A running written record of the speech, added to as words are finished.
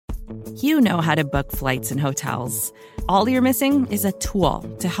You know how to book flights and hotels. All you're missing is a tool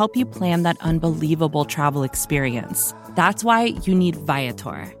to help you plan that unbelievable travel experience. That's why you need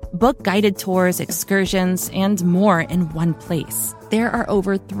Viator. Book guided tours, excursions, and more in one place. There are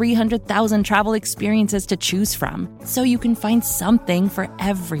over 300,000 travel experiences to choose from, so you can find something for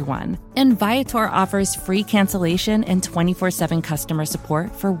everyone. And Viator offers free cancellation and 24/7 customer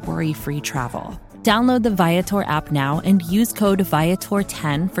support for worry-free travel. Download the Viator app now and use code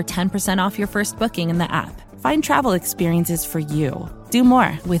Viator10 for 10% off your first booking in the app. Find travel experiences for you. Do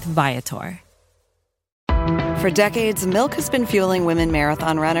more with Viator. For decades, Milk has been fueling women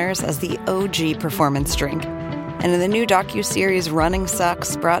marathon runners as the OG performance drink. And in the new docuseries Running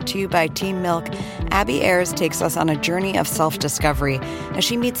Sucks, brought to you by Team Milk, Abby Ayers takes us on a journey of self-discovery as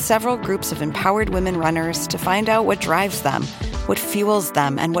she meets several groups of empowered women runners to find out what drives them, what fuels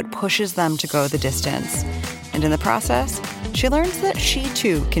them, and what pushes them to go the distance. And in the process, she learns that she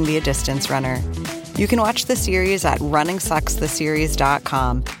too can be a distance runner. You can watch the series at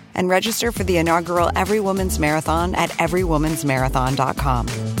runningsuckstheseries.com and register for the inaugural Every Woman's Marathon at everywomansmarathon.com.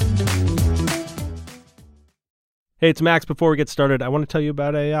 Hey, it's Max. Before we get started, I want to tell you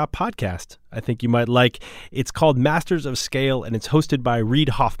about a podcast I think you might like. It's called Masters of Scale, and it's hosted by Reid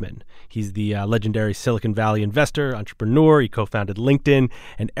Hoffman. He's the legendary Silicon Valley investor, entrepreneur. He co-founded LinkedIn,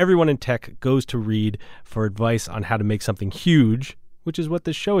 and everyone in tech goes to Reid for advice on how to make something huge, which is what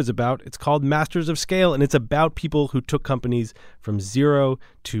this show is about. It's called Masters of Scale, and it's about people who took companies from zero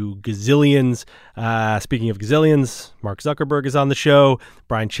to gazillions. Speaking of gazillions, Mark Zuckerberg is on the show,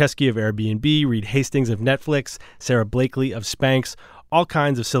 Brian Chesky of Airbnb, Reed Hastings of Netflix, Sarah Blakely of Spanx. All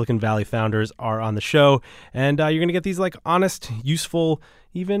kinds of Silicon Valley founders are on the show, and you're going to get these like honest, useful,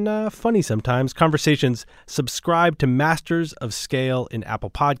 even funny sometimes conversations. Subscribe to Masters of Scale in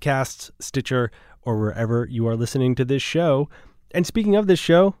Apple Podcasts, Stitcher, or wherever you are listening to this show. And speaking of this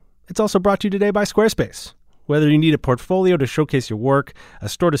show, it's also brought to you today by Squarespace. Whether you need a portfolio to showcase your work, a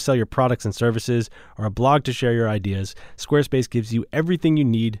store to sell your products and services, or a blog to share your ideas, Squarespace gives you everything you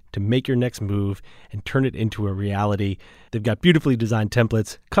need to make your next move and turn it into a reality. They've got beautifully designed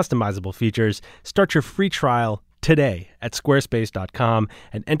templates, customizable features. Start your free trial today at squarespace.com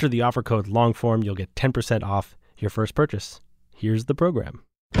and enter the offer code LONGFORM. You'll get 10% off your first purchase. Here's the program.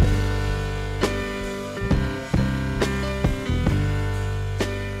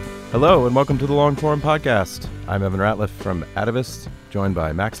 Hello and welcome to the Long Form Podcast. I'm Evan Ratliff from Atavist, joined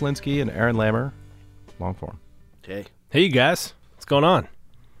by Max Linsky and Aaron Lammer. Long Form. Hey. Hey, you guys. What's going on?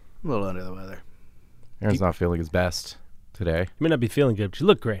 I'm a little under the weather. Aaron's not feeling his best today. You may not be feeling good, but you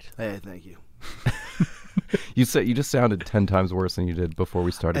look great. Hey, thank you. You just sounded 10 times worse than you did before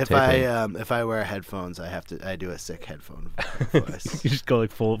we started taping. If I wear headphones, I do a sick headphone voice. You just go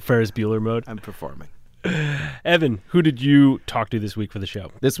like full Ferris Bueller mode. I'm performing. Evan, who did you talk to this week for the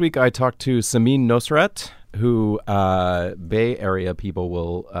show? This week I talked to Samin Nosrat, who Bay Area people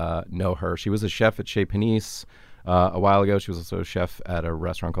will know her. She was a chef at Chez Panisse a while ago. She was also a chef at a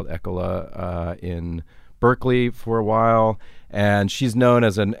restaurant called Ecola in Berkeley for a while. And she's known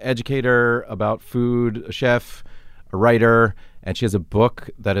as an educator about food, a chef, a writer, and she has a book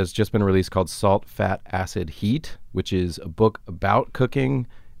that has just been released called Salt, Fat, Acid, Heat, which is a book about cooking.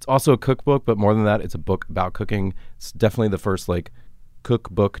 It's also a cookbook, but more than that, it's a book about cooking. It's definitely the first like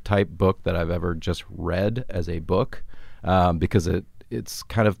cookbook type book that I've ever just read as a book, because its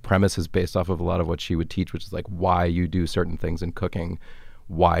kind of premise is based off of a lot of what she would teach, which is like why you do certain things in cooking,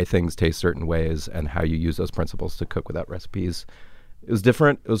 why things taste certain ways, and how you use those principles to cook without recipes. It was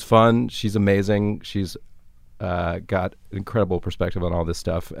different. It was fun. She's amazing. She's got incredible perspective on all this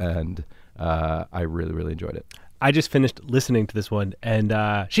stuff, and I really, really enjoyed it. I just finished listening to this one, and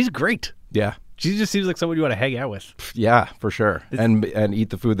she's great. Yeah. She just seems like someone you want to hang out with. Yeah, for sure. And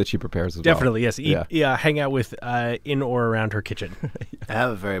eat the food that she prepares as Definitely, well. yes. Hang out with in or around her kitchen. I have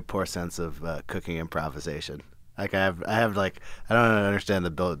a very poor sense of cooking improvisation. Like I don't understand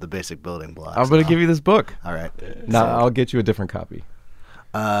the basic building blocks. I'm going to give you this book. All right. No, I'll get you a different copy.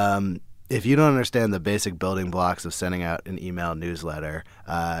 If you don't understand the basic building blocks of sending out an email newsletter,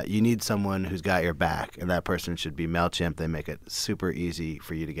 you need someone who's got your back, and that person should be MailChimp. They make it super easy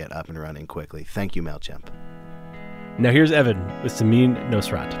for you to get up and running quickly. Thank you, MailChimp. Now here's Evan with Samin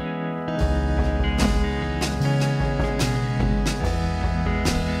Nosrat.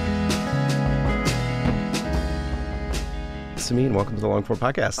 Samin, welcome to the Long Form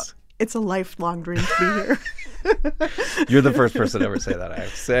Podcast. It's a lifelong dream to be here. You're the first person to ever say that, I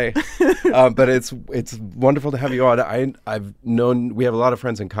have to say. But it's wonderful to have you on. We have a lot of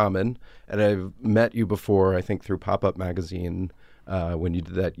friends in common, and I've met you before, I think through Pop-Up Magazine when you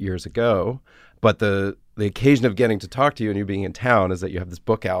did that years ago. But the occasion of getting to talk to you and you being in town is that you have this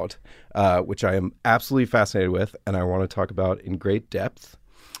book out, which I am absolutely fascinated with, and I want to talk about in great depth.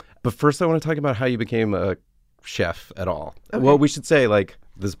 But first, I want to talk about how you became a chef at all. Okay. Well, we should say, like,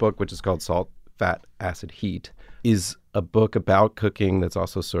 this book, which is called Salt, Fat, Acid, Heat, is a book about cooking that's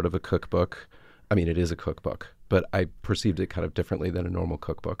also sort of a cookbook. I mean, it is a cookbook, but I perceived it kind of differently than a normal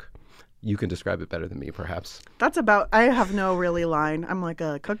cookbook. You can describe it better than me, perhaps. I have no really line. I'm like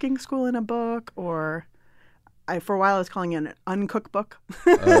a cooking school in a book, or for a while I was calling it an uncookbook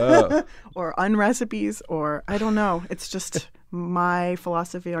or unrecipes, or I don't know. It's just my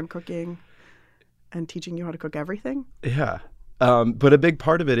philosophy on cooking and teaching you how to cook everything. Yeah. But a big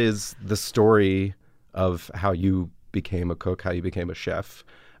part of it is the story of how you became a cook, how you became a chef.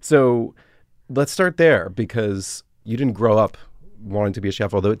 So let's start there, because you didn't grow up wanting to be a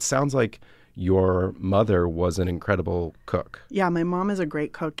chef, although it sounds like your mother was an incredible cook. Yeah, my mom is a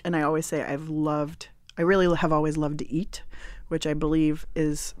great cook, and I always say I really have always loved to eat, which I believe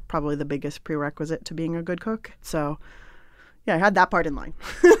is probably the biggest prerequisite to being a good cook. So, yeah, I had that part in line.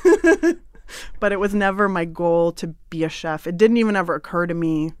 But it was never my goal to be a chef. It didn't even ever occur to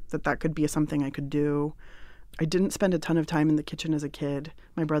me that could be something I could do. I didn't spend a ton of time in the kitchen as a kid.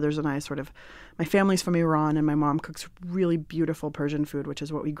 My brothers and I my family's from Iran, and my mom cooks really beautiful Persian food, which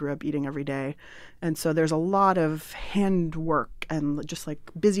is what we grew up eating every day. And so there's a lot of hand work and just like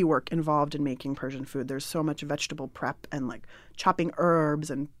busy work involved in making Persian food. There's so much vegetable prep and like chopping herbs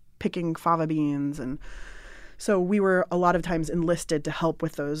and picking fava beans. And so we were a lot of times enlisted to help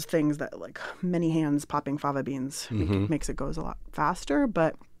with those things that, like, many hands popping fava beans makes it goes a lot faster.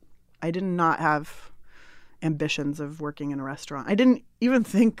 But I did not have ambitions of working in a restaurant. I didn't even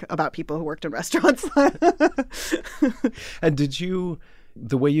think about people who worked in restaurants. And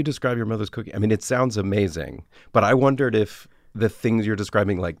the way you describe your mother's cooking, I mean, it sounds amazing, but I wondered if the things you're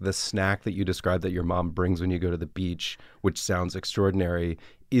describing, like the snack that you described that your mom brings when you go to the beach, which sounds extraordinary,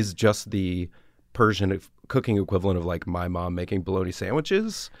 is just the Persian cooking equivalent of, like, my mom making bologna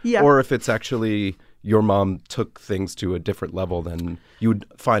sandwiches, or if it's actually your mom took things to a different level than you would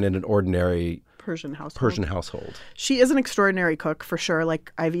find in an ordinary Persian household. She is an extraordinary cook, for sure.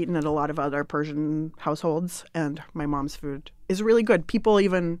 Like, I've eaten at a lot of other Persian households, and my mom's food is really good. People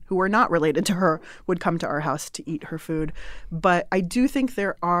even who were not related to her would come to our house to eat her food. But I do think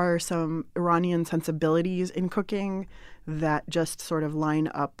there are some Iranian sensibilities in cooking that just sort of line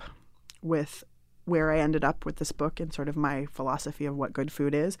up with where I ended up with this book and sort of my philosophy of what good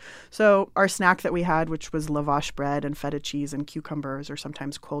food is. So our snack that we had, which was lavash bread and feta cheese and cucumbers, or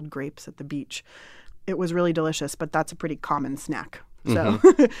sometimes cold grapes at the beach, it was really delicious, but that's a pretty common snack. So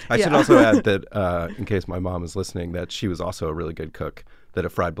I should also add that in case my mom is listening, that she was also a really good cook, that a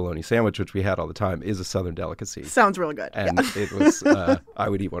fried bologna sandwich, which we had all the time, is a Southern delicacy. Sounds really good. And it was, I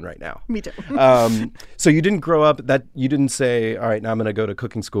would eat one right now. Me too. So you didn't grow up, you didn't say, all right, now I'm going to go to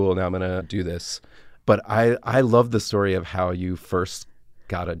cooking school, now I'm going to do this. But I love the story of how you first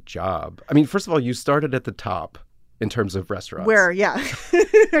got a job. I mean, first of all, you started at the top in terms of restaurants.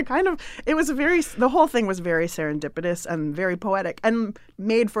 The whole thing was very serendipitous and very poetic and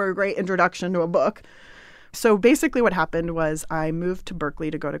made for a great introduction to a book. So basically what happened was I moved to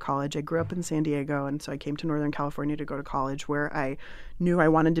Berkeley to go to college. I grew up in San Diego, and so I came to Northern California to go to college, where I knew I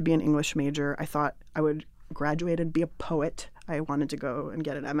wanted to be an English major. I thought I would graduate and be a poet. I wanted to go and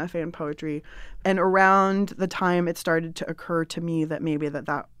get an MFA in poetry. And around the time it started to occur to me that maybe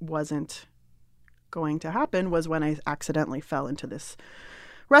that wasn't going to happen was when I accidentally fell into this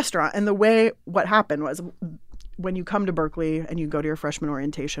restaurant. And what happened was, when you come to Berkeley and you go to your freshman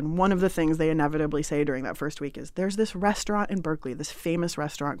orientation, one of the things they inevitably say during that first week is, there's this restaurant in Berkeley, this famous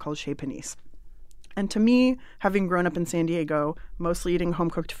restaurant called Chez Panisse. And to me, having grown up in San Diego, mostly eating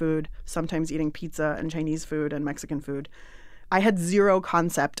home-cooked food, sometimes eating pizza and Chinese food and Mexican food, I had zero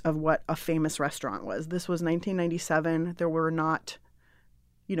concept of what a famous restaurant was. This was 1997. There were not,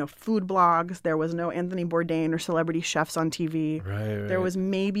 food blogs. There was no Anthony Bourdain or celebrity chefs on TV. Right. There was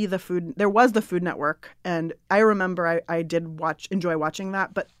maybe the Food Network. And I remember I did enjoy watching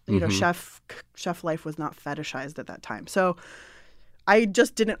that, but, chef life was not fetishized at that time. So I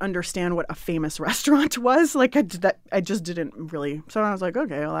just didn't understand what a famous restaurant was. Like, I just didn't really. So I was like,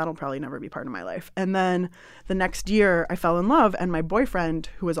 okay, well, that'll probably never be part of my life. And then the next year I fell in love, and my boyfriend,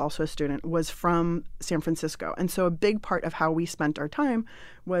 who was also a student, was from San Francisco. And so a big part of how we spent our time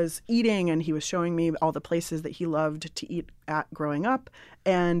was eating, and he was showing me all the places that he loved to eat at growing up.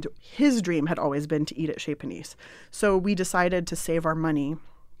 And his dream had always been to eat at Chez Panisse. So we decided to save our money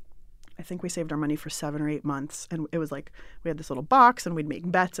I think we saved our money for 7 or 8 months. And it was like we had this little box and we'd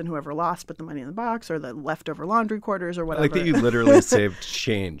make bets, and whoever lost put the money in the box or the leftover laundry quarters or whatever. Like that you literally saved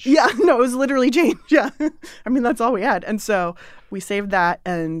change. Yeah, no, it was literally change. Yeah. I mean, that's all we had. And so we saved that.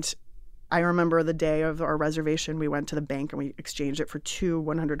 And I remember the day of our reservation, we went to the bank and we exchanged it for 2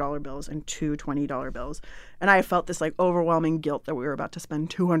 $100 bills and 2 $20 bills. And I felt this like overwhelming guilt that we were about to spend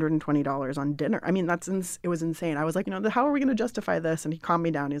 $220 on dinner. I mean, it was insane. I was like, how are we going to justify this? And he calmed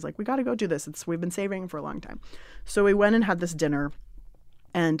me down. He's like, we got to go do this. We've been saving for a long time. So we went and had this dinner.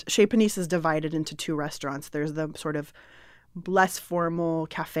 And Chez Panisse is divided into 2 restaurants. There's the sort of less formal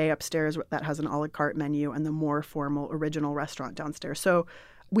cafe upstairs that has an a la carte menu, and the more formal original restaurant downstairs. So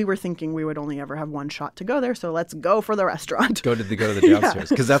we were thinking we would only ever have one shot to go there, so let's go for the restaurant. Go to the downstairs.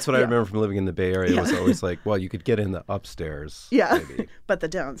 Because that's what I remember from living in the Bay Area. It was always like, well, you could get in the upstairs. Yeah, maybe. But the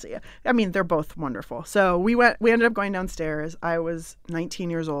downstairs. I mean, they're both wonderful. So we ended up going downstairs. I was 19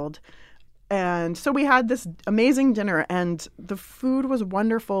 years old. And so we had this amazing dinner, and the food was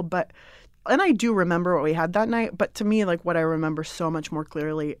wonderful. And I do remember what we had that night. But to me, like, what I remember so much more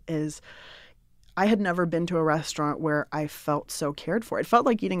clearly is I had never been to a restaurant where I felt so cared for. It felt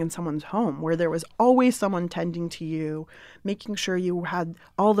like eating in someone's home, where there was always someone tending to you, making sure you had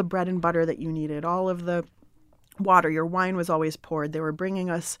all the bread and butter that you needed, all of the water. Your wine was always poured. They were bringing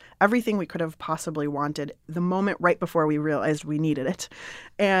us everything we could have possibly wanted the moment right before we realized we needed it.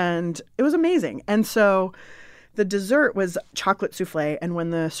 And it was amazing. And so the dessert was chocolate souffle. And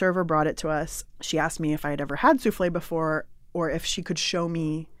when the server brought it to us, she asked me if I had ever had souffle before or if she could show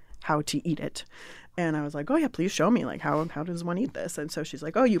me how to eat it. And I was like, oh yeah, please show me, like, how does one eat this? And so she's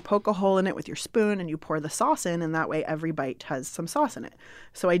like, oh, you poke a hole in it with your spoon and you pour the sauce in, and that way every bite has some sauce in it.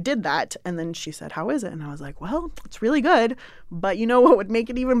 So I did that, and then she said, how is it? And I was like, well, it's really good, but you know what would make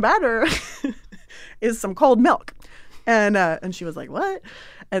it even better is some cold milk. And she was like, what?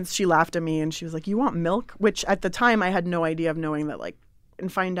 And she laughed at me and she was like, you want milk? Which at the time I had no idea of knowing that, like, in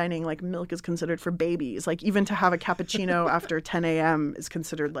fine dining, like, milk is considered for babies. Like, even to have a cappuccino after 10 a.m. is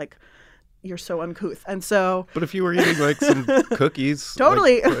considered like, you're so uncouth. And so, but if you were eating like some cookies,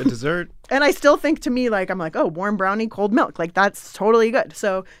 totally, like, for a dessert, and I still think, to me, like, I'm like, oh, warm brownie, cold milk, like, that's totally good.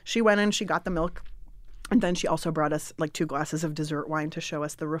 So she went in, she got the milk, and then she also brought us like 2 glasses of dessert wine to show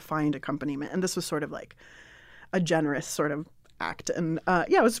us the refined accompaniment. And this was sort of like a generous sort of act. And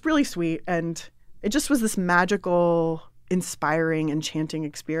yeah, it was really sweet, and it just was this magical, inspiring, enchanting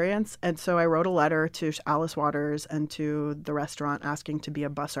experience. And so I wrote a letter to Alice Waters and to the restaurant asking to be a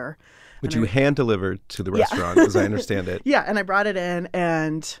busser. Which you hand-delivered to the restaurant, as I understand it. Yeah, and I brought it in,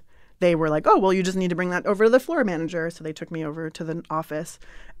 and they were like, oh, well, you just need to bring that over to the floor manager. So they took me over to the office,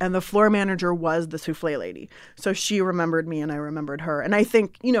 and the floor manager was the souffle lady. So she remembered me, and I remembered her. And I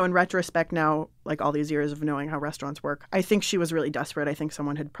think, you know, in retrospect now, like all these years of knowing how restaurants work, I think she was really desperate. I think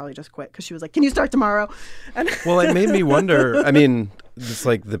someone had probably just quit because she was like, can you start tomorrow? And well, it made me wonder, I mean, it's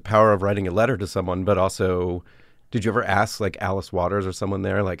like the power of writing a letter to someone, but also, did you ever ask like Alice Waters or someone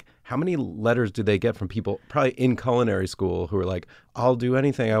there, like, how many letters do they get from people probably in culinary school who are like, I'll do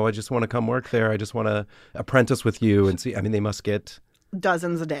anything. I just want to come work there. I just want to apprentice with you and see. I mean, they must get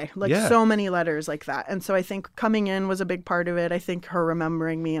dozens a day, like so many letters like that. And so I think coming in was a big part of it. I think her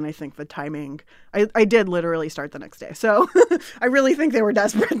remembering me, and I think the timing. I did literally start the next day. So I really think they were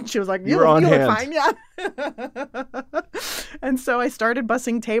desperate. She was like, you look fine. Yeah. And so I started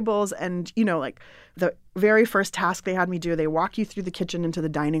bussing tables, and, you know, like the very first task they had me do, they walk you through the kitchen into the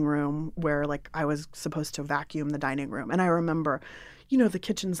dining room where, like, I was supposed to vacuum the dining room. And I remember, you know, the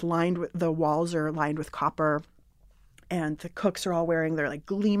kitchen's the walls are lined with copper, and the cooks are all wearing their, like,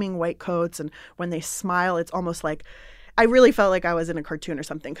 gleaming white coats. And when they smile, it's almost like, I really felt like I was in a cartoon or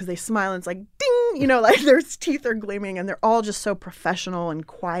something, because they smile and it's like, ding, you know, like their teeth are gleaming, and they're all just so professional and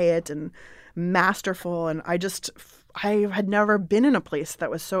quiet and masterful. And I had never been in a place that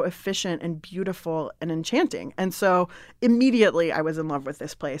was so efficient and beautiful and enchanting. And so immediately I was in love with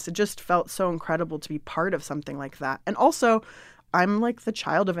this place. It just felt so incredible to be part of something like that. And also, I'm like the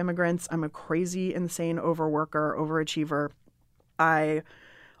child of immigrants. I'm a crazy, insane overworker, overachiever. I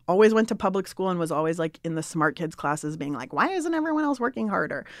always went to public school and was always like in the smart kids classes being like, why isn't everyone else working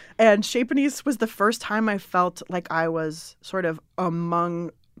harder? And Chez Panisse was the first time I felt like I was sort of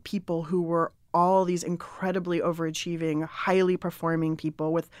among people who were all these incredibly overachieving, highly performing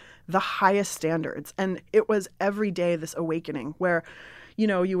people with the highest standards. And it was every day this awakening where, you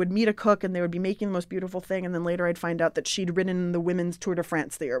know, you would meet a cook and they would be making the most beautiful thing, and then later I'd find out that she'd ridden in the women's Tour de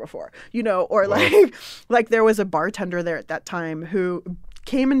France the year before, you know, or like there was a bartender there at that time who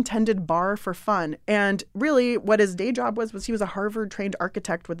came and tended bar for fun. And really what his day job was he was a Harvard-trained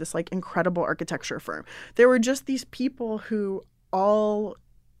architect with this, like, incredible architecture firm. There were just these people who all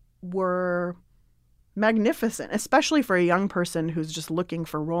were magnificent, especially for a young person who's just looking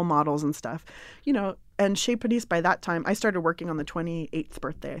for role models and stuff, And Chez Panisse, by that time, I started working on the 28th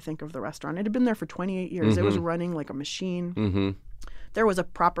birthday, I think, of the restaurant. It had been there for 28 years. It was running like a machine. There was a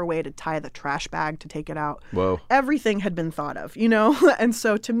proper way to tie the trash bag to take it out. Whoa. Everything had been thought of, And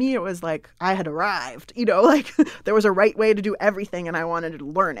so to me, it was like I had arrived, like there was a right way to do everything and I wanted to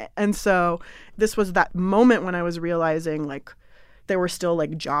learn it. And so this was that moment when I was realizing like there were still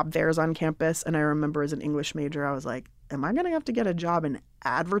like job fairs on campus. And I remember as an English major, I was like, am I going to have to get a job in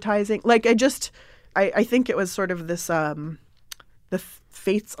advertising? Like I think it was sort of this, the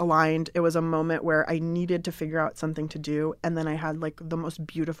fates aligned. It was a moment where I needed to figure out something to do. And then I had like the most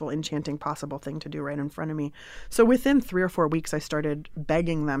beautiful, enchanting possible thing to do right in front of me. So within 3 or 4 weeks, I started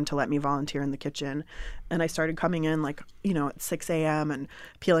begging them to let me volunteer in the kitchen. And I started coming in like, at 6 a.m. and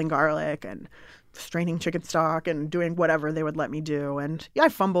peeling garlic and straining chicken stock and doing whatever they would let me do. And I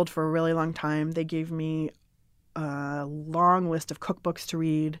fumbled for a really long time. They gave me a long list of cookbooks to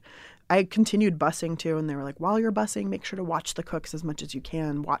read. I continued busing too, and they were like, while you're busing, make sure to watch the cooks as much as you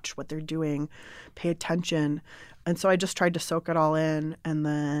can, watch what they're doing, pay attention. And so I just tried to soak it all in, and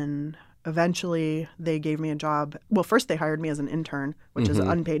then eventually they gave me a job. Well, first they hired me as an intern, which is an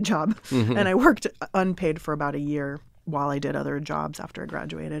unpaid job, and I worked unpaid for about a year while I did other jobs after I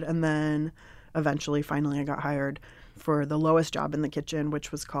graduated. And then eventually, finally, I got hired for the lowest job in the kitchen,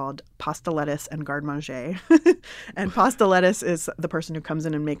 which was called pasta lettuce and garde-manger. And pasta lettuce is the person who comes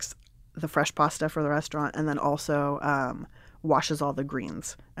in and makes the fresh pasta for the restaurant, and then also washes all the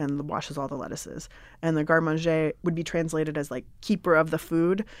greens and washes all the lettuces. And the garde-manger would be translated as like keeper of the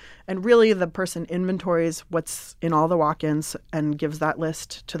food. And really the person inventories what's in all the walk-ins and gives that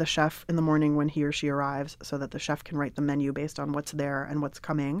list to the chef in the morning when he or she arrives so that the chef can write the menu based on what's there and what's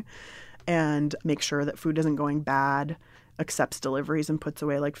coming, and make sure that food isn't going bad, accepts deliveries and puts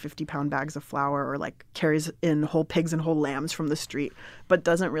away like 50-pound bags of flour, or like carries in whole pigs and whole lambs from the street, but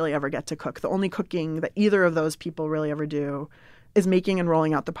doesn't really ever get to cook. The only cooking that either of those people really ever do is making and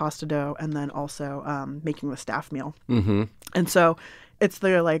rolling out the pasta dough, and then also making the staff meal. And so it's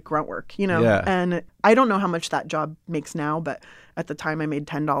the like grunt work, Yeah. And I don't know how much that job makes now, but at the time I made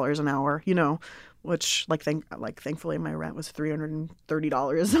 $10 an hour, which thankfully my rent was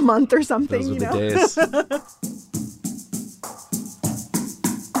 $330 a month or something. Those were the days.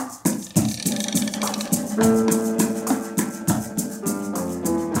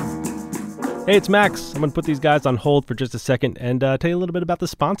 Hey, it's Max. I'm going to put these guys on hold for just a second and tell you a little bit about the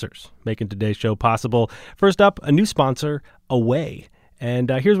sponsors making today's show possible. First up, a new sponsor, Away.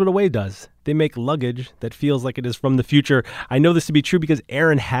 And here's what Away does. They make luggage that feels like it is from the future. I know this to be true because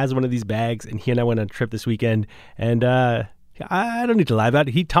Aaron has one of these bags, and he and I went on a trip this weekend, and I don't need to lie about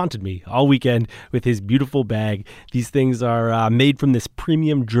it. He taunted me all weekend with his beautiful bag. These things are made from this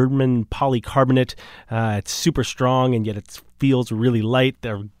premium German polycarbonate. It's super strong, and yet it feels really light.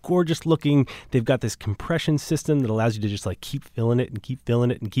 They're gorgeous looking. They've got this compression system that allows you to just like keep filling it and keep filling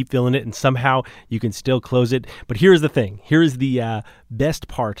it and keep filling it, and somehow you can still close it. But here's the thing. Here is the best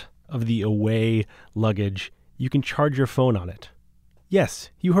part of the Away luggage. You can charge your phone on it. Yes,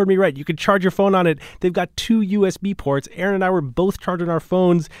 you heard me right. You can charge your phone on it. They've got 2 USB ports. Aaron and I were both charging our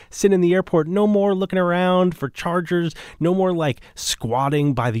phones, sitting in the airport. No more looking around for chargers. No more like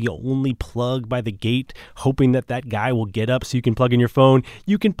squatting by the only plug by the gate, hoping that guy will get up so you can plug in your phone.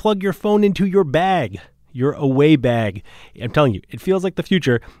 You can plug your phone into your bag, your Away bag. I'm telling you, it feels like the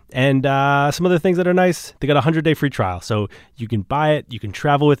future. And some other things that are nice, they got a 100-day free trial. So you can buy it, you can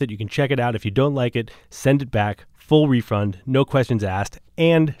travel with it, you can check it out. If you don't like it, send it back. Full refund, no questions asked,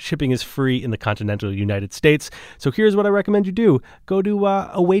 and shipping is free in the continental United States. So here's what I recommend you do. Go to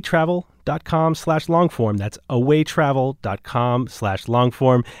awaytravel.com/longform. That's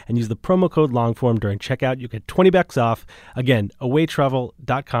awaytravel.com/longform, and use the promo code longform during checkout. You get $20 off. Again,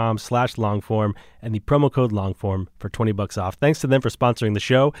 awaytravel.com/longform, and the promo code longform for $20 off. Thanks to them for sponsoring the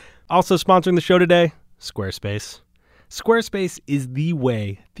show. Also sponsoring the show today, Squarespace. Squarespace is the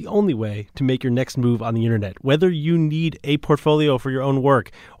way, the only way to make your next move on the internet. Whether you need a portfolio for your own work,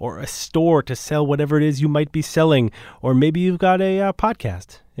 or a store to sell whatever it is you might be selling, or maybe you've got a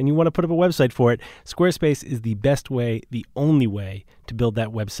podcast and you want to put up a website for it, Squarespace is the best way, the only way to build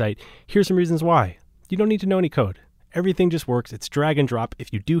that website. Here's some reasons why. You don't need to know any code. Everything just works. It's drag and drop.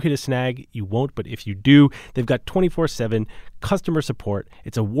 If you do hit a snag, you won't. But if you do, they've got 24/7 customer support.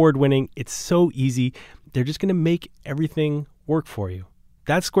 It's award-winning. It's so easy. They're just going to make everything work for you.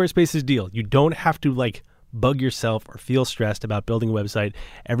 That's Squarespace's deal. You don't have to bug yourself or feel stressed about building a website.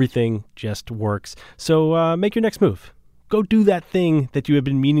 Everything just works. So make your next move. Go do that thing that you have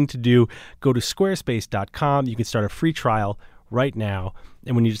been meaning to do. Go to squarespace.com. You can start a free trial right now.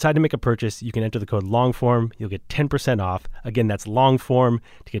 And when you decide to make a purchase, you can enter the code LONGFORM. You'll get 10% off. Again, that's LONGFORM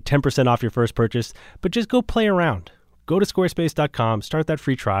to get 10% off your first purchase. But just go play around. Go to squarespace.com, start that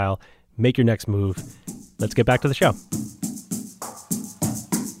free trial, make your next move. Let's get back to the show.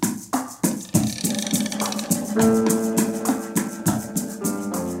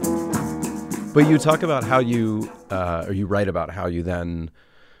 But you talk about how you, or you write about how you then,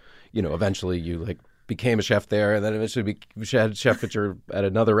 eventually you like became a chef there, and then eventually had chef at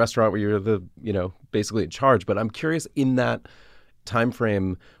another restaurant where you're the, basically in charge. But I'm curious, in that time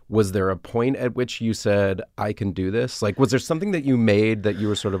frame, was there a point at which you said, I can do this? Like, was there something that you made that you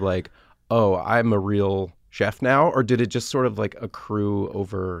were sort of like, oh, I'm a real chef now? Or did it just sort of like accrue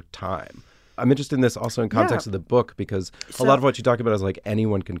over time? I'm interested in this also in context of the book, because a lot of what you talk about is like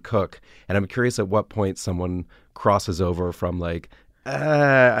anyone can cook. And I'm curious at what point someone crosses over from like,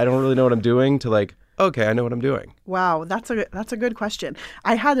 I don't really know what I'm doing to like, okay, I know what I'm doing. Wow, that's a good question.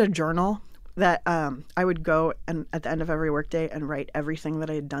 I had a journal that I would go and at the end of every workday and write everything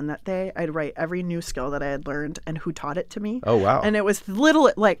that I had done that day. I'd write every new skill that I had learned and who taught it to me. Oh, wow. And it was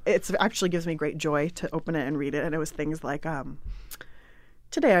little, like, it actually gives me great joy to open it and read it. And it was things like,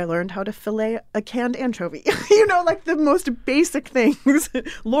 today I learned how to fillet a canned anchovy. Like the most basic things.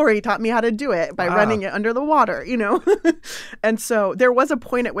 Lori taught me how to do it by running it under the water, And so there was a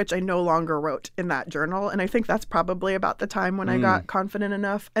point at which I no longer wrote in that journal. And I think that's probably about the time when I got confident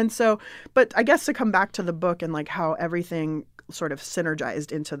enough. And so, but I guess to come back to the book and like how everything sort of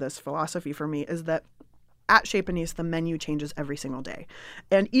synergized into this philosophy for me is that at Chez Panisse, the menu changes every single day.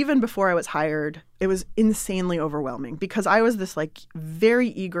 And even before I was hired, it was insanely overwhelming because I was this like very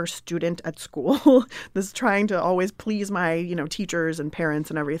eager student at school, this trying to always please my, teachers and parents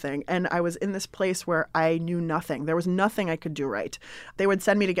and everything. And I was in this place where I knew nothing. There was nothing I could do right. They would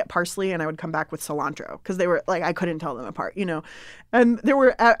send me to get parsley and I would come back with cilantro because they were like, I couldn't tell them apart, And there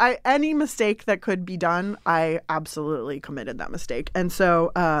were any mistake that could be done, I absolutely committed that mistake. And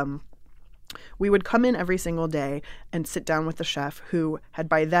so, we would come in every single day and sit down with the chef who had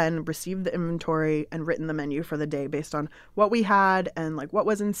by then received the inventory and written the menu for the day based on what we had and like what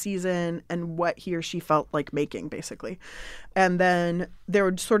was in season and what he or she felt like making, basically. And then there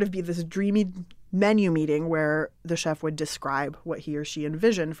would sort of be this dreamy menu meeting where the chef would describe what he or she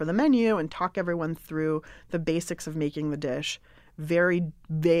envisioned for the menu and talk everyone through the basics of making the dish, very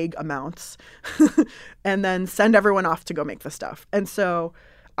vague amounts, and then send everyone off to go make the stuff. And so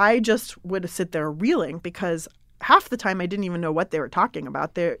I just would sit there reeling because half the time I didn't even know what they were talking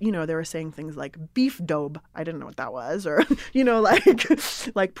about. They were saying things like beef daube. I didn't know what that was. Or,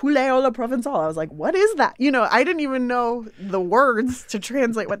 like poulet à la provençale. I was like, what is that? I didn't even know the words to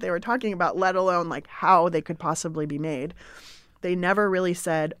translate what they were talking about, let alone like how they could possibly be made. They never really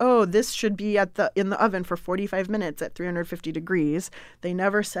said, oh, this should be in the oven for 45 minutes at 350 degrees. They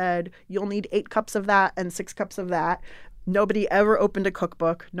never said, you'll need 8 cups of that and 6 cups of that. Nobody ever opened a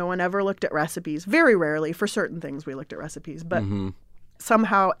cookbook. No one ever looked at recipes. Very rarely. For certain things, we looked at recipes. But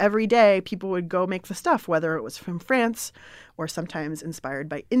somehow every day people would go make the stuff, whether it was from France or sometimes inspired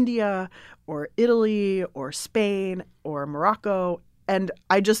by India or Italy or Spain or Morocco. And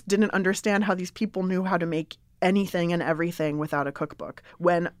I just didn't understand how these people knew how to make anything and everything without a cookbook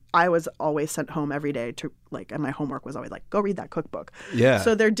when I was always sent home every day to and my homework was always like, go read that cookbook. Yeah.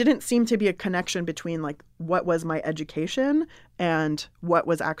 So there didn't seem to be a connection between like what was my education and what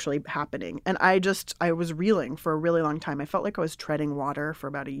was actually happening. And I was reeling for a really long time. I felt like I was treading water for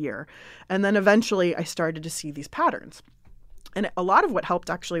about a year. And then eventually I started to see these patterns. And a lot of what helped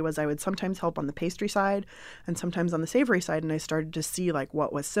actually was I would sometimes help on the pastry side and sometimes on the savory side. And I started to see like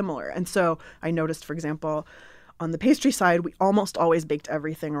what was similar. And so I noticed, for example, on the pastry side, we almost always baked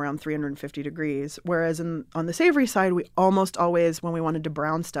everything around 350 degrees. Whereas on the savory side, we almost always, when we wanted to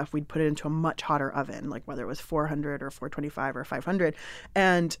brown stuff, we'd put it into a much hotter oven, like whether it was 400 or 425 or 500.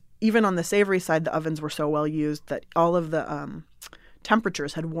 And even on the savory side, the ovens were so well used that all of the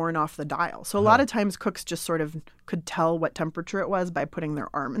temperatures had worn off the dial. So a lot of times cooks just sort of could tell what temperature it was by putting their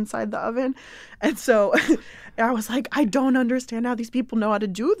arm inside the oven. And so I was like, I don't understand how these people know how to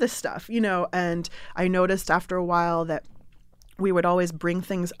do this stuff, and I noticed after a while that we would always bring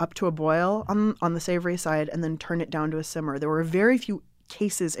things up to a boil on the savory side and then turn it down to a simmer. There were very few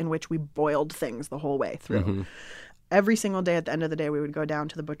cases in which we boiled things the whole way through. Mm-hmm. Every single day at the end of the day, we would go down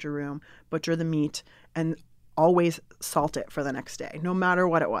to the butcher room, butcher the meat, and always salt it for the next day, no matter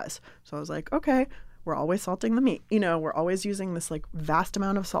what it was. So I was like, okay, we're always salting the meat. We're always using this like vast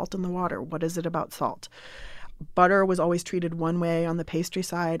amount of salt in the water. What is it about salt? Butter was always treated one way on the pastry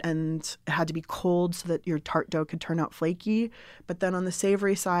side, and it had to be cold so that your tart dough could turn out flaky. But then on the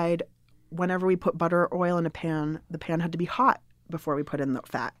savory side, whenever we put butter or oil in a pan, the pan had to be hot before we put in the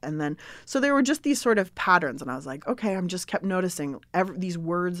fat. And then, so there were just these sort of patterns. And I was like, okay, I'm just kept noticing these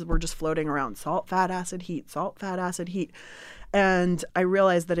words were just floating around: salt, fat, acid, heat, salt, fat, acid, heat. And I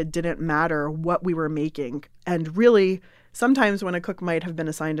realized that it didn't matter what we were making. And really, sometimes when a cook might have been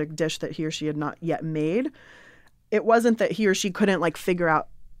assigned a dish that he or she had not yet made, it wasn't that he or she couldn't like figure out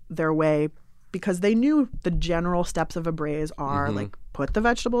their way, because they knew the general steps of a braise are like put the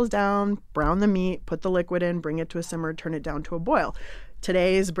vegetables down, brown the meat, put the liquid in, bring it to a simmer, turn it down to a boil.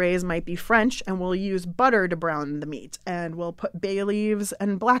 Today's braise might be French, and we'll use butter to brown the meat, and we'll put bay leaves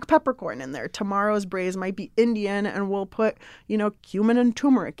and black peppercorn in there. Tomorrow's braise might be Indian, and we'll put, cumin and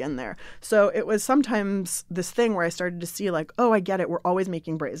turmeric in there. So it was sometimes this thing where I started to see like, oh, I get it. We're always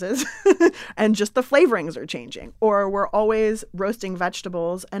making braises and just the flavorings are changing. Or we're always roasting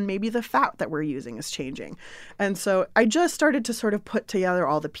vegetables and maybe the fat that we're using is changing. And so I just started to sort of put together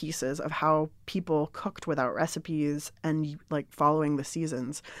all the pieces of how people cooked without recipes and like following the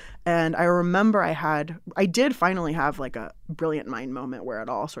seasons. And I remember I did finally have like a brilliant mind moment where it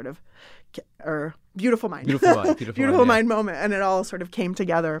all sort of, or beautiful mind moment, and it all sort of came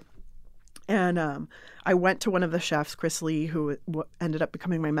together. And I went to one of the chefs, Chris Lee, who ended up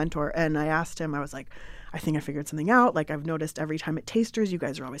becoming my mentor, and I asked him, I was like, I think I figured something out. Like, I've noticed every time at Tasters, you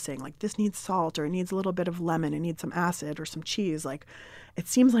guys are always saying like, this needs salt, or it needs a little bit of lemon, it needs some acid or some cheese. Like, it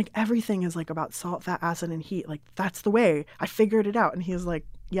seems like everything is like about salt, fat, acid, and heat. Like, that's the way. I figured it out. And he's like,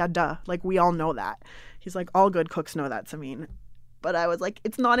 yeah, duh. Like, we all know that. He's like, all good cooks know that, Samin. But I was like,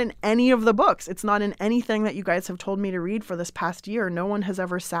 it's not in any of the books. It's not in anything that you guys have told me to read for this past year. No one has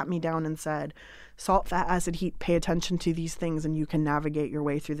ever sat me down and said, salt, fat, acid, heat, pay attention to these things and you can navigate your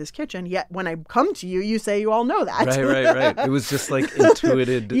way through this kitchen. Yet when I come to you, you say you all know that. Right. It was just like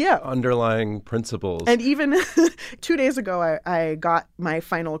intuited underlying principles. And even 2 days ago, I got my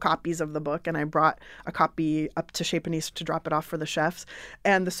final copies of the book and I brought a copy up to Chez Panisse to drop it off for the chefs.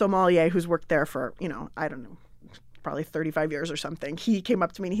 And the sommelier who's worked there for, I don't know, probably 35 years or something, he came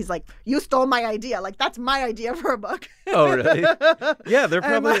up to me and he's like, you stole my idea. Like, that's my idea for a book. Oh, really? Yeah, they're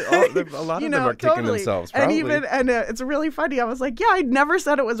probably, a lot of them are kicking themselves, probably. And it's really funny. I was like, yeah, I never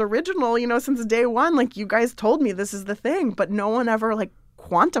said it was original, since day one. Like, you guys told me this is the thing, but no one ever, like,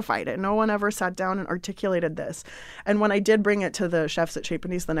 quantified it. No one ever sat down and articulated this. And when I did bring it to the chefs at Chez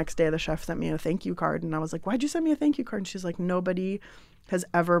Panisse the next day, the chef sent me a thank you card. And I was like, why'd you send me a thank you card? And she's like, nobody has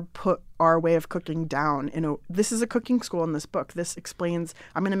ever put our way of cooking down. This is a cooking school in this book. This explains,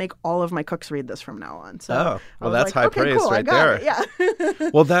 I'm going to make all of my cooks read this from now on. So that's like, high praise cool, right there. It, yeah.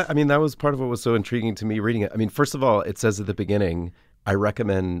 Well, that was part of what was so intriguing to me reading it. I mean, first of all, it says at the beginning, I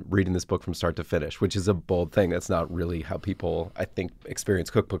recommend reading this book from start to finish, which is a bold thing. That's not really how people, I think, experience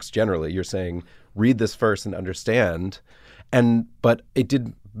cookbooks generally. You're saying, read this first and understand. But it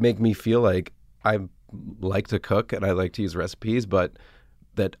did make me feel like I like to cook and I like to use recipes, but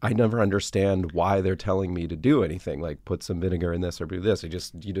that I never understand why they're telling me to do anything, like put some vinegar in this or do this. You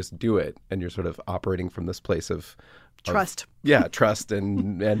just do it, and you're sort of operating from this place of trust. Trust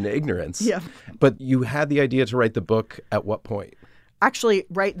and ignorance. Yeah. But you had the idea to write the book at what point? Actually,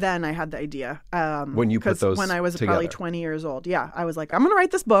 right then I had the idea. When you put those when I was together. Probably 20 years old. Yeah. I was like, I'm going to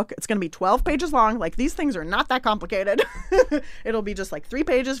write this book. It's going to be 12 pages long. Like, these things are not that complicated. It'll be just like 3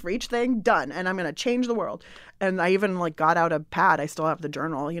 pages for each thing, done. And I'm going to change the world. And I even like got out a pad. I still have the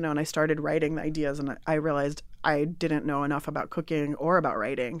journal, and I started writing the ideas. And I realized I didn't know enough about cooking or about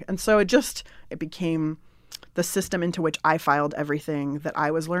writing. And so it became the system into which I filed everything that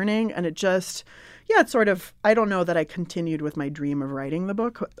I was learning. And it's sort of, I don't know that I continued with my dream of writing the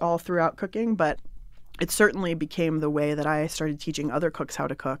book all throughout cooking, but it certainly became the way that I started teaching other cooks how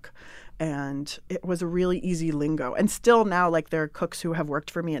to cook. And it was a really easy lingo. And still now, like, there are cooks who have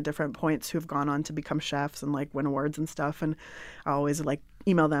worked for me at different points who've gone on to become chefs and like win awards and stuff. And I always like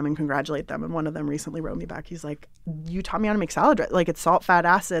email them and congratulate them. And one of them recently wrote me back. He's like, you taught me how to make salad dressing. Like, it's salt, fat,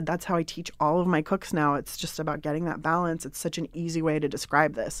 acid. That's how I teach all of my cooks now. It's just about getting that balance. It's such an easy way to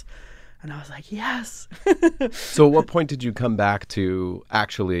describe this. And I was like, yes. So at what point did you come back to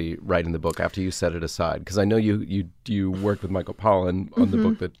actually writing the book after you set it aside? Because I know you worked with Michael Pollan on the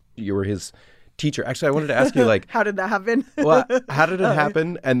book, that you were his teacher. Actually, I wanted to ask you, like, how did that happen? Well, how did it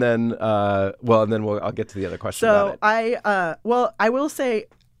happen? And then, I'll get to the other question about it. I will say,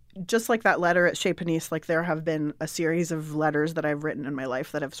 just like that letter at Chez Panisse, like, there have been a series of letters that I've written in my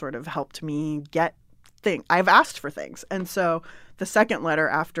life that have sort of helped me get things. I've asked for things. And so the second letter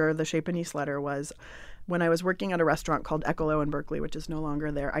after the Chez Panisse letter was, when I was working at a restaurant called Ecolo in Berkeley, which is no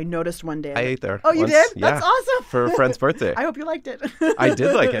longer there, I noticed one day. I ate there. Oh, you once. did? Yeah. That's awesome. For a friend's birthday. I hope you liked it. I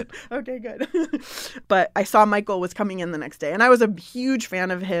did like it. Okay, good. But I saw Michael was coming in the next day, and I was a huge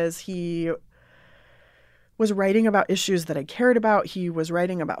fan of his. He was writing about issues that I cared about. He was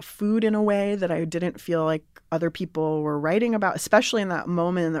writing about food in a way that I didn't feel like other people were writing about, especially in that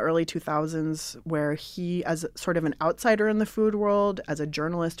moment in the early 2000s where he, as sort of an outsider in the food world, as a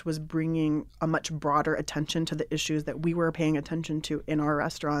journalist, was bringing a much broader attention to the issues that we were paying attention to in our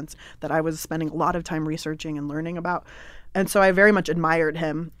restaurants, that I was spending a lot of time researching and learning about. And so I very much admired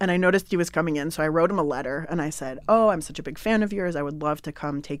him, and I noticed he was coming in, so I wrote him a letter, and I said, oh, I'm such a big fan of yours. I would love to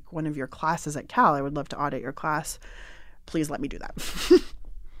come take one of your classes at Cal. I would love to audit your class. Please let me do that.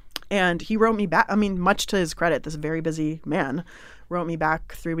 And he wrote me back. I mean, much to his credit, this very busy man wrote me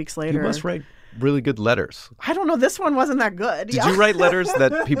back 3 weeks later. You must write really good letters. I don't know. This one wasn't that good. Did you write letters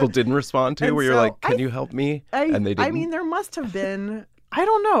that people didn't respond to, And where you're so like, can you help me? And they didn't? I mean, there must have been. I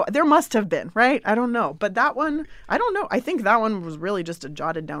don't know. There must have been, right? I don't know. But that one, I don't know. I think that one was really just a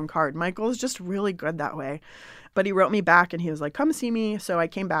jotted down card. Michael's just really good that way. But he wrote me back and he was like, come see me. So I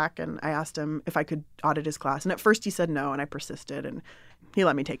came back and I asked him if I could audit his class. And at first he said no, and I persisted and he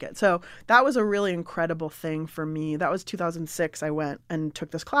let me take it. So that was a really incredible thing for me. That was 2006. I went and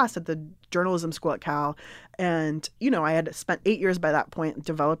took this class at the journalism school at Cal. And, you know, I had spent 8 years by that point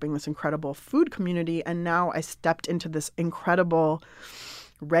developing this incredible food community. And now I stepped into this incredible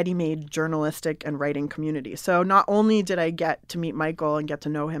ready-made journalistic and writing community. So not only did I get to meet Michael and get to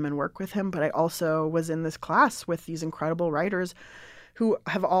know him and work with him, but I also was in this class with these incredible writers who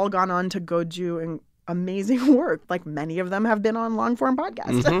have all gone on to go do amazing work. Like many of them have been on long-form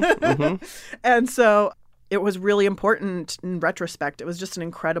podcasts. And so it was really important in retrospect. It was just an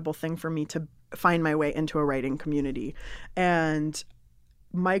incredible thing for me to find my way into a writing community. And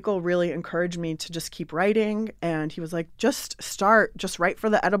Michael really encouraged me to just keep writing. And he was like, just write for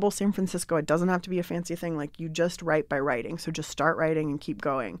the Edible San Francisco. It doesn't have to be a fancy thing. Like, you just write by writing. So just start writing and keep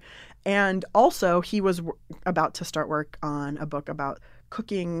going. And also he was about to start work on a book about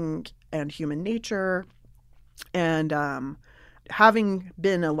cooking and human nature. And having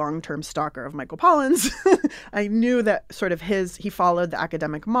been a long-term stalker of Michael Pollan's, I knew that sort of he followed the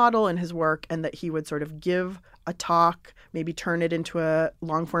academic model in his work, and that he would sort of give a talk, maybe turn it into a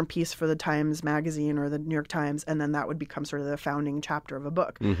long-form piece for the Times Magazine or the New York Times, and then that would become sort of the founding chapter of a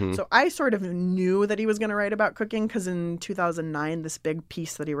book. So I sort of knew that he was going to write about cooking, because in 2009, this big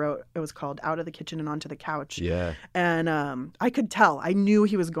piece that he wrote, it was called Out of the Kitchen and Onto the Couch. Yeah. And I could tell. I knew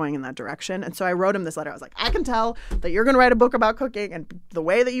he was going in that direction. And so I wrote him this letter. I was like, I can tell that you're going to write a book about cooking, and the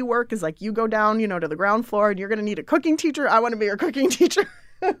way that you work is like you go down, to the ground floor, and you're going to need a cooking teacher. I want to be your cooking teacher.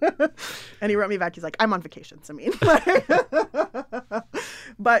 And he wrote me back. He's like, I'm on vacation, Samin.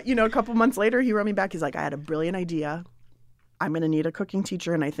 But, a couple months later, he wrote me back. He's like, I had a brilliant idea. I'm going to need a cooking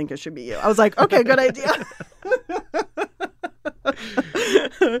teacher, and I think it should be you. I was like, okay, good idea.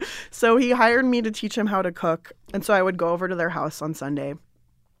 So he hired me to teach him how to cook. And so I would go over to their house on Sunday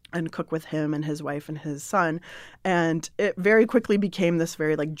and cook with him and his wife and his son. And it very quickly became this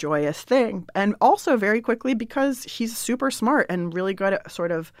very joyous thing. And also very quickly, because he's super smart and really good at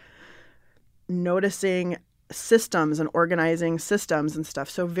sort of noticing systems and organizing systems and stuff.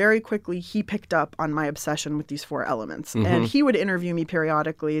 So very quickly he picked up on my obsession with these 4 elements. And he would interview me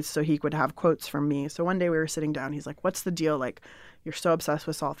periodically so he would have quotes from me. So one day we were sitting down, he's like, what's the deal? You're so obsessed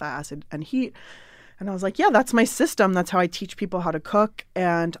with sulfur acid and heat. And I was like, yeah, that's my system. That's how I teach people how to cook.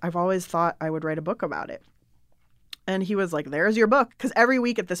 And I've always thought I would write a book about it. And he was like, there's your book. Because every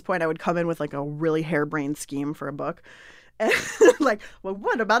week at this point, I would come in with a really harebrained scheme for a book. And well,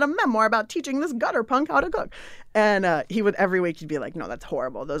 what about a memoir about teaching this gutter punk how to cook? And every week he'd be like, no, that's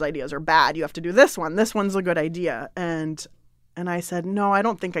horrible. Those ideas are bad. You have to do this one. This one's a good idea. And I said, no, I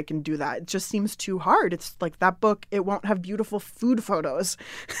don't think I can do that. It just seems too hard. It's like that book, it won't have beautiful food photos.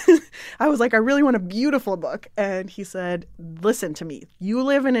 I was like, I really want a beautiful book. And he said, listen to me. You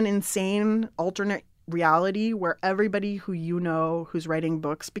live in an insane alternate reality where everybody who who's writing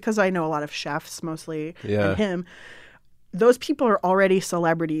books, because I know a lot of chefs mostly, and him, those people are already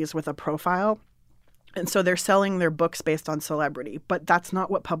celebrities with a profile. And so they're selling their books based on celebrity, but that's not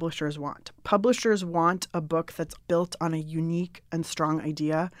what publishers want. Publishers want a book that's built on a unique and strong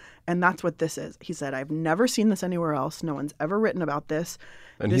idea, and that's what this is. He said, I've never seen this anywhere else. No one's ever written about this.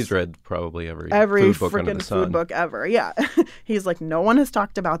 And he's read probably every food book under the freaking sun. Food book ever, yeah. He's like, no one has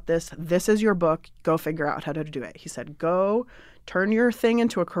talked about this. This is your book. Go figure out how to do it. He said, go turn your thing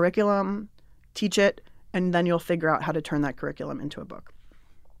into a curriculum, teach it, and then you'll figure out how to turn that curriculum into a book.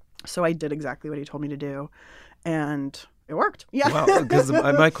 So I did exactly what he told me to do. And it worked. Yeah. Well, because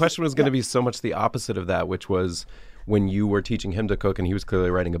my question was going to be so much the opposite of that, which was when you were teaching him to cook and he was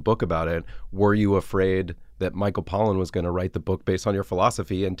clearly writing a book about it, were you afraid that Michael Pollan was going to write the book based on your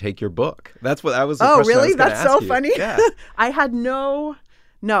philosophy and take your book? That's what I was. Oh, really? That's so you. funny. Yeah. I had no,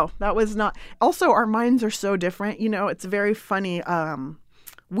 that was not. Also, our minds are so different. You know, it's very funny.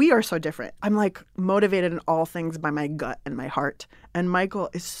 We are so different. I'm like motivated in all things by my gut and my heart. And Michael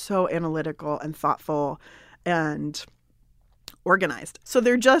is so analytical and thoughtful and organized. So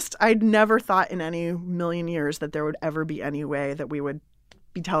I'd never thought in any million years that there would ever be any way that we would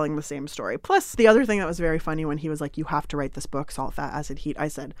be telling the same story. Plus, the other thing that was very funny when he was like, you have to write this book, Salt, Fat, Acid, Heat. I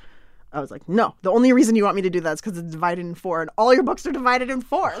was like, no, the only reason you want me to do that is because it's divided in 4 and all your books are divided in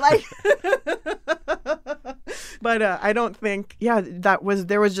 4. Like, but I don't think, there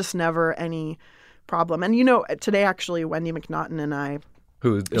was just never any problem. And, you know, today actually, Wendy McNaughton and I,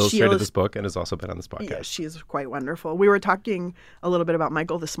 who illustrated this book and has also been on this podcast. Yeah, she's quite wonderful. We were talking a little bit about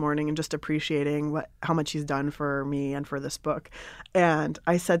Michael this morning and just appreciating how much he's done for me and for this book. And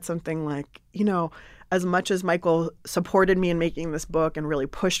I said something like, you know, as much as Michael supported me in making this book and really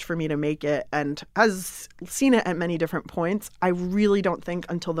pushed for me to make it and has seen it at many different points, I really don't think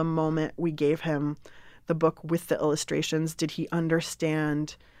until the moment we gave him the book with the illustrations did he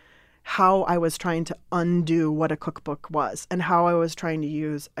understand how I was trying to undo what a cookbook was and how I was trying to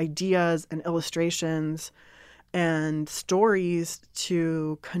use ideas and illustrations and stories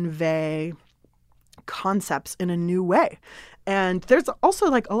to convey concepts in a new way. And there's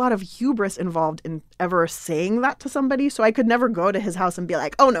also like a lot of hubris involved in ever saying that to somebody. So I could never go to his house and be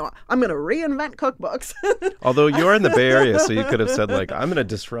like, oh no, I'm going to reinvent cookbooks. Although you're in the Bay Area, so you could have said like, I'm going to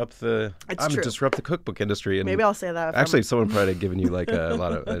disrupt the cookbook industry. And maybe I'll say that. Actually, someone probably given you like a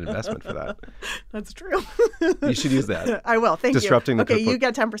lot of an investment for that. That's true. You should use that. I will. Thank Disrupting you. the cookbook. Okay, you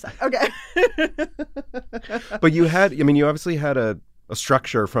get 10%. Okay. But you obviously had a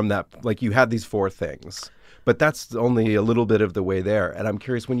structure from that. Like you had these 4 things. But that's only a little bit of the way there. And I'm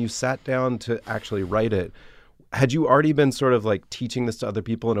curious, when you sat down to actually write it, had you already been sort of like teaching this to other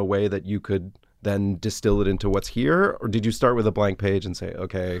people in a way that you could then distill it into what's here? Or did you start with a blank page and say,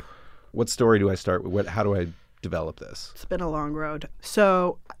 okay, what story do I start with? How do I develop this? It's been a long road.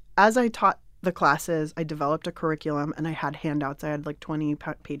 So as I taught the classes, I developed a curriculum and I had handouts. I had like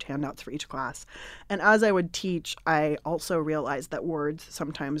 20-page handouts for each class. And as I would teach, I also realized that words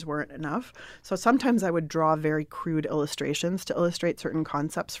sometimes weren't enough. So sometimes I would draw very crude illustrations to illustrate certain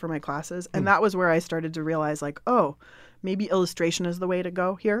concepts for my classes. And that was where I started to realize like, oh, maybe illustration is the way to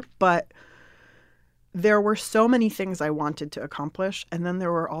go here. But there were so many things I wanted to accomplish. And then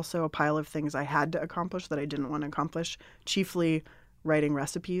there were also a pile of things I had to accomplish that I didn't want to accomplish, chiefly writing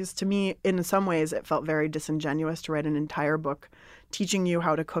recipes. To me, in some ways, it felt very disingenuous to write an entire book teaching you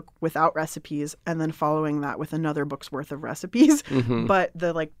how to cook without recipes and then following that with another book's worth of recipes. Mm-hmm. But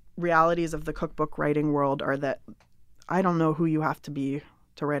the like realities of the cookbook writing world are that I don't know who you have to be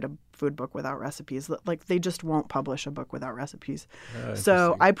to write a food book without recipes. Like they just won't publish a book without recipes.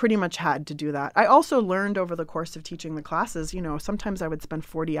 So I pretty much had to do that. I also learned over the course of teaching the classes, you know, sometimes I would spend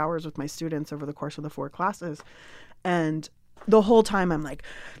 40 hours with my students over the course of the 4 classes. And the whole time I'm like,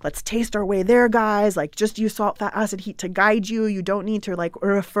 let's taste our way there, guys. Like, just use salt, fat, acid, heat to guide you. You don't need to like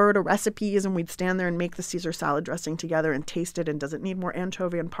refer to recipes. And we'd stand there and make the Caesar salad dressing together and taste it. And does it need more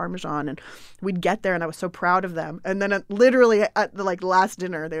anchovy and Parmesan? And we'd get there and I was so proud of them. And then literally at the like last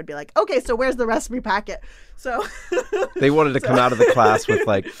dinner, they would be like, okay, so where's the recipe packet? So they wanted to come out of the class with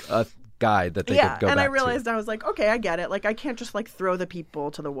like a guide that they could go back to. And I realized I was like, okay, I get it. Like, I can't just like throw the people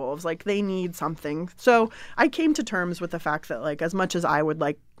to the wolves. Like, they need something. So I came to terms with the fact that like, as much as I would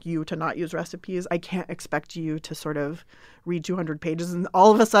like you to not use recipes, I can't expect you to sort of read 200 pages and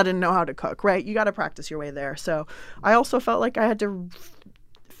all of a sudden know how to cook, right? You got to practice your way there. So I also felt like I had to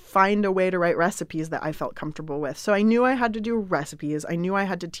find a way to write recipes that I felt comfortable with. So I knew I had to do recipes. I knew I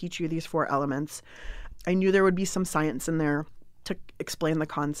had to teach you these 4 elements. I knew there would be some science in there to explain the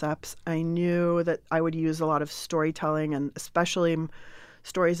concepts. I knew that I would use a lot of storytelling and especially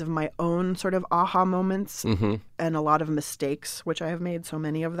stories of my own sort of aha moments and a lot of mistakes, which I have made so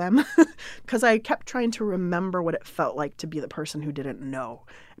many of them, because I kept trying to remember what it felt like to be the person who didn't know,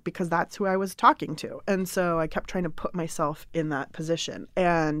 because that's who I was talking to. And so I kept trying to put myself in that position.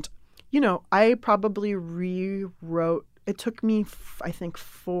 And, you know, I probably rewrote, it took me, I think,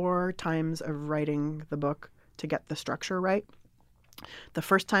 4 times of writing the book to get the structure right. The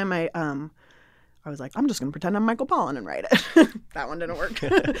first time I was like, I'm just going to pretend I'm Michael Pollan and write it. That one didn't work.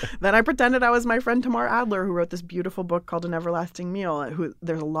 Then I pretended I was my friend Tamar Adler, who wrote this beautiful book called An Everlasting Meal.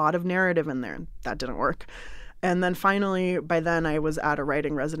 There's a lot of narrative in there, and that didn't work. And then finally, by then I was at a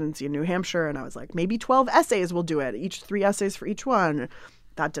writing residency in New Hampshire, and I was like, maybe 12 essays will do it, 3 essays for each one.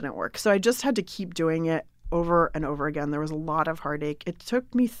 That didn't work. So I just had to keep doing it over and over again. There was a lot of heartache. It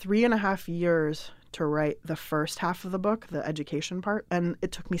took me 3.5 years to write the first half of the book, the education part, and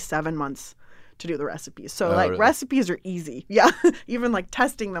it took me 7 months to do the recipes. So really? Recipes are easy. Yeah. Even like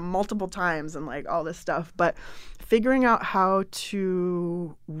testing them multiple times and like all this stuff. But figuring out how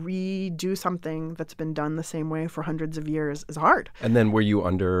to redo something that's been done the same way for hundreds of years is hard. And then were you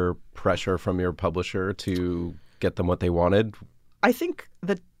under pressure from your publisher to get them what they wanted? I think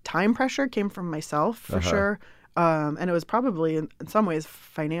the time pressure came from myself for sure. And it was probably in some ways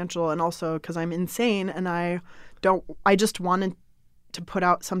financial, and also because I'm insane and I just wanted to put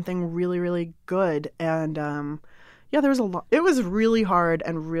out something really, really good. And there was a lot. It was really hard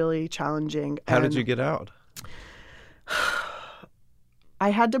and really challenging. How did you get out? I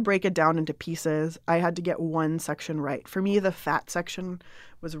had to break it down into pieces. I had to get one section right. For me, the fat section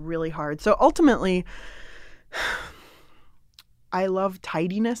was really hard. So ultimately, I love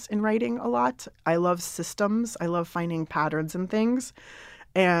tidiness in writing a lot. I love systems. I love finding patterns in things.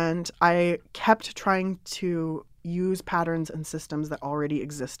 And I kept trying to use patterns and systems that already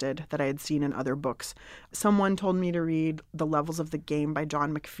existed that I had seen in other books. Someone told me to read The Levels of the Game by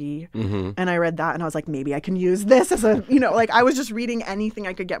John McPhee. And I read that and I was like, maybe I can use this as a, I was just reading anything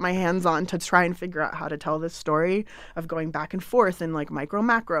I could get my hands on to try and figure out how to tell this story of going back and forth and like micro,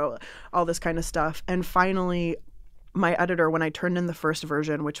 macro, all this kind of stuff. And finally, my editor, when I turned in the first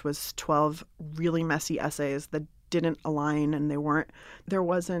version, which was 12 really messy essays that didn't align and there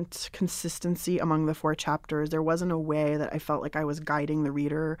wasn't consistency among the 4 chapters. There wasn't a way that I felt like I was guiding the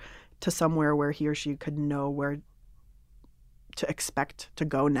reader to somewhere where he or she could know where to expect to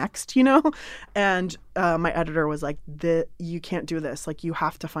go next, And my editor was like, you can't do this. Like, you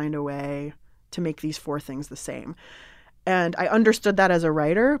have to find a way to make these 4 things the same. And I understood that as a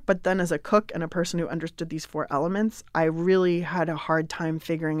writer, but then as a cook and a person who understood these 4 elements, I really had a hard time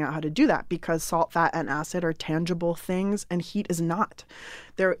figuring out how to do that because salt, fat, and acid are tangible things and heat is not.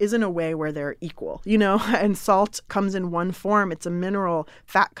 There isn't a way where they're equal, and salt comes in one form. It's a mineral.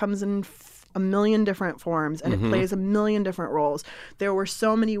 Fat comes in a million different forms and it plays a million different roles. There were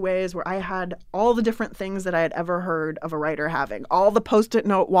so many ways where I had all the different things that I had ever heard of a writer having, all the Post-it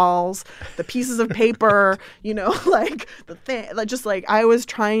note walls, the pieces of paper, like the thing, just like I was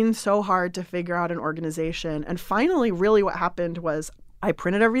trying so hard to figure out an organization. And finally, really what happened was I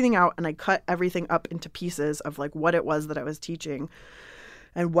printed everything out and I cut everything up into pieces of like what it was that I was teaching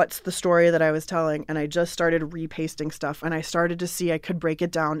and what's the story that I was telling. And I just started repasting stuff. And I started to see I could break it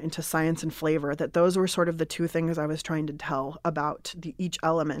down into science and flavor, that those were sort of the 2 things I was trying to tell about each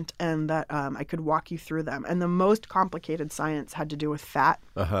element, and that I could walk you through them. And the most complicated science had to do with fat.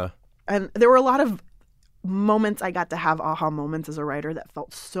 And there were a lot of moments I got to have aha moments as a writer that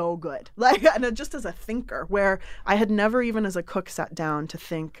felt so good. Like, and just as a thinker, where I had never even as a cook sat down to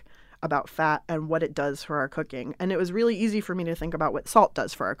think about fat and what it does for our cooking. And it was really easy for me to think about what salt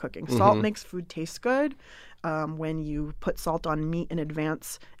does for our cooking. Salt makes food taste good. When you put salt on meat in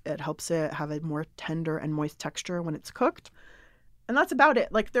advance, it helps it have a more tender and moist texture when it's cooked. And that's about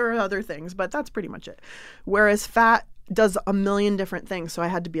it. Like, there are other things, but that's pretty much it. Whereas fat does a million different things. So I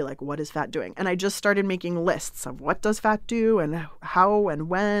had to be like, what is fat doing? And I just started making lists of what does fat do and how and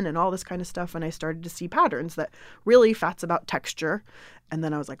when and all this kind of stuff. And I started to see patterns that really fat's about texture. And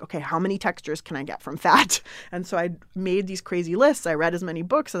then I was like, okay, how many textures can I get from fat? And so I made these crazy lists. I read as many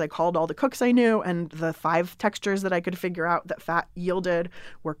books as I called all the cooks I knew. And the 5 textures that I could figure out that fat yielded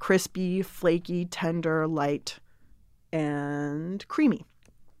were crispy, flaky, tender, light, and creamy.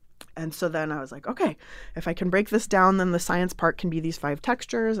 And so then I was like, okay, if I can break this down, then the science part can be these 5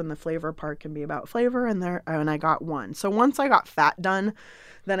 textures and the flavor part can be about flavor. And I got 1. So once I got fat done,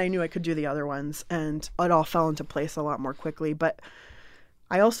 then I knew I could do the other ones, and it all fell into place a lot more quickly. But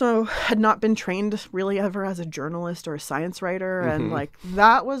I also had not been trained really ever as a journalist or a science writer. And like,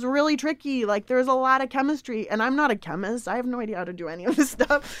 that was really tricky. Like, there's a lot of chemistry and I'm not a chemist. I have no idea how to do any of this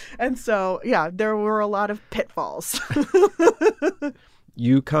stuff. And so, yeah, there were a lot of pitfalls.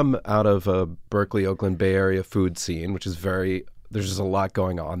 You come out of a Berkeley, Oakland, Bay Area food scene, which is there's just a lot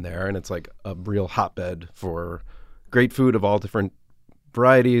going on there. And it's like a real hotbed for great food of all different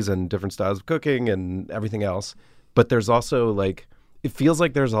varieties and different styles of cooking and everything else. But there's also like, it feels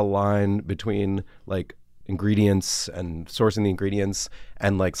like there's a line between like ingredients and sourcing the ingredients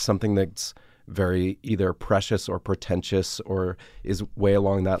and like something that's very either precious or pretentious or is way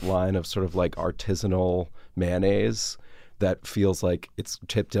along that line of sort of like artisanal mayonnaise that feels like it's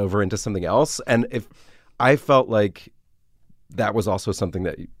tipped over into something else. And if I felt like that was also something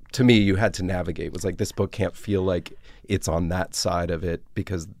that, to me, you had to navigate. Was like, this book can't feel like it's on that side of it,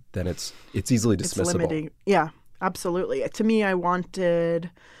 because then it's easily dismissible. It's limiting. Yeah, absolutely. To me, I wanted,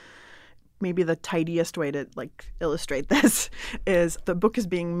 maybe the tidiest way to like illustrate this is the book is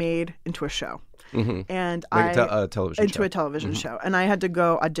being made into a show. And a television into show. a television show. And I had to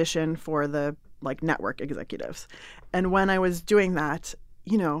go audition for the like network executives. And when I was doing that,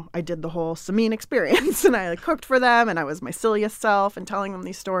 you know, I did the whole Samin experience, and I like, cooked for them, and I was my silliest self and telling them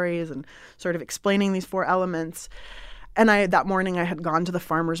these stories and sort of explaining these 4 elements. And that morning I had gone to the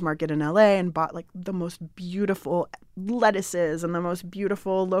farmer's market in LA and bought like the most beautiful lettuces and the most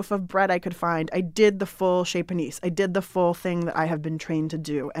beautiful loaf of bread I could find. I did the full chez panisse. I did the full thing that I have been trained to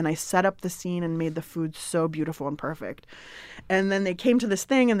do. And I set up the scene and made the food so beautiful and perfect. And then they came to this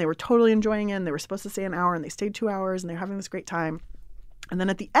thing and they were totally enjoying it. And they were supposed to stay an hour, and they stayed 2 hours, and they were having this great time. And then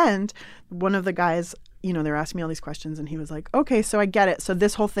at the end, one of the guys, you know, they were asking me all these questions, and he was like, okay, so I get it. So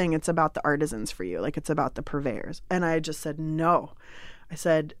this whole thing, it's about the artisans for you. Like, it's about the purveyors. And I just said, no. I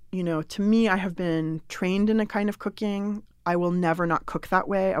said, you know, to me, I have been trained in a kind of cooking. I will never not cook that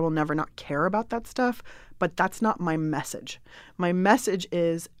way. I will never not care about that stuff. But that's not my message. My message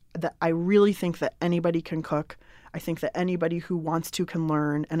is that I really think that anybody can cook. I think that anybody who wants to can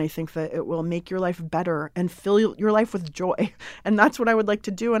learn, and I think that it will make your life better and fill your life with joy. And that's what I would like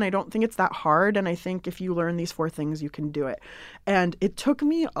to do, and I don't think it's that hard, and I think if you learn these 4 things, you can do it. And it took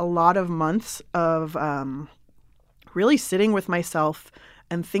me a lot of months of really sitting with myself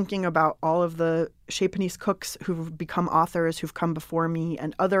and thinking about all of the chez panisse cooks who've become authors who've come before me,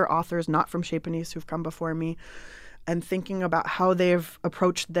 and other authors not from chez panisse who've come before me, and thinking about how they've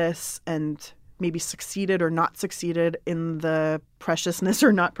approached this and maybe succeeded or not succeeded in the preciousness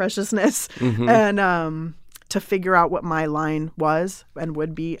or not preciousness, and to figure out what my line was and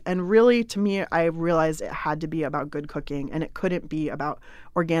would be. And really, to me, I realized it had to be about good cooking, and it couldn't be about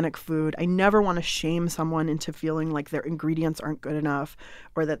organic food. I never want to shame someone into feeling like their ingredients aren't good enough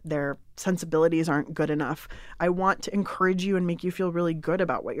or that their sensibilities aren't good enough. I want to encourage you and make you feel really good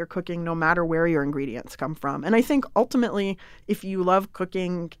about what you're cooking, no matter where your ingredients come from. And I think ultimately, if you love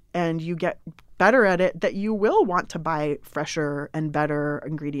cooking and you get better at it, that you will want to buy fresher and better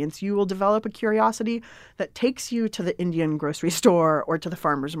ingredients. You will develop a curiosity that takes you to the Indian grocery store or to the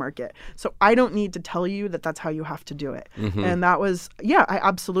farmer's market. So I don't need to tell you that that's how you have to do it. And that was, I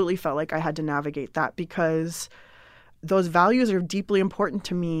absolutely felt like I had to navigate that, because those values are deeply important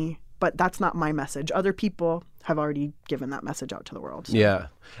to me, but that's not my message. Other people have already given that message out to the world. So. Yeah.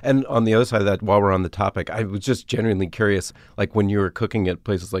 And on the other side of that, while we're on the topic, I was just genuinely curious, like when you were cooking at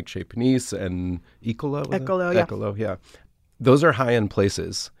places like Chez Panisse and Ecolo, yeah. Those are high-end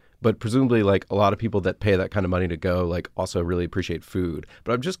places, but presumably like a lot of people that pay that kind of money to go like also really appreciate food.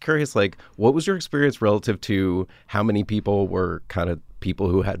 But I'm just curious, like, what was your experience relative to how many people were kind of people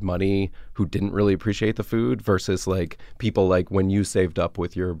who had money who didn't really appreciate the food versus like people like when you saved up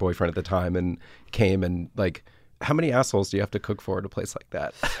with your boyfriend at the time and came, and like how many assholes do you have to cook for at a place like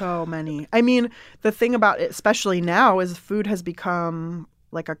that? So many. I mean, the thing about it, especially now, is food has become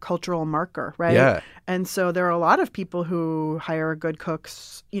like a cultural marker, right? Yeah. And so there are a lot of people who hire good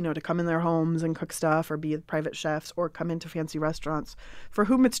cooks, you know, to come in their homes and cook stuff or be private chefs or come into fancy restaurants for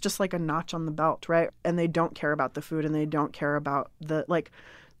whom it's just like a notch on the belt, right? And they don't care about the food, and they don't care about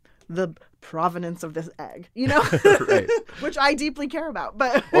the provenance of this egg, you know, Right. Which I deeply care about.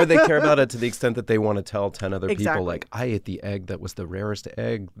 But or they care about it to the extent that they want to tell 10 other Exactly. people, like, I ate the egg that was the rarest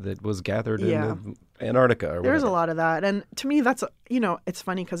egg that was gathered in Antarctica or There's whatever. a lot of that. And to me, that's, you know, it's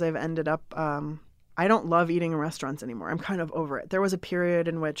funny because I've ended up, I don't love eating in restaurants anymore. I'm kind of over it. There was a period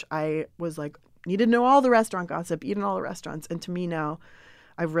in which I was like, needed to know all the restaurant gossip, eat in all the restaurants. And to me now,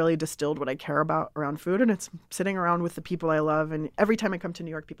 I've really distilled what I care about around food, and it's sitting around with the people I love. And every time I come to New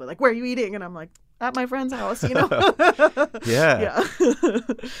York, people are like, where are you eating? And I'm like, at my friend's house, you know? Yeah.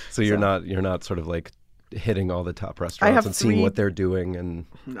 So you're not sort of like hitting all the top restaurants and seeing what they're doing. And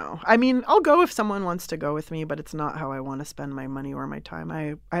No. I mean, I'll go if someone wants to go with me, but it's not how I want to spend my money or my time.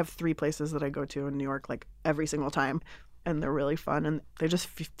 I have 3 places that I go to in New York like every single time, and they're really fun, and they just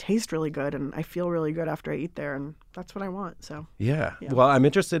taste really good, and I feel really good after I eat there, and that's what I want. So yeah. Well, I'm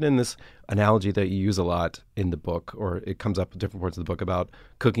interested in this analogy that you use a lot in the book, or it comes up in different parts of the book, about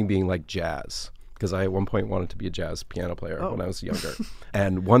cooking being like jazz. Because I at one point wanted to be a jazz piano player when I was younger.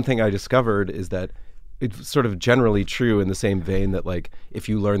 And one thing I discovered is that it's sort of generally true in the same vein that, like, if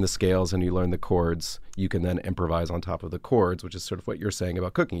you learn the scales and you learn the chords, you can then improvise on top of the chords, which is sort of what you're saying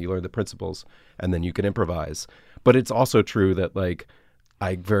about cooking. You learn the principles and then you can improvise. But it's also true that, like,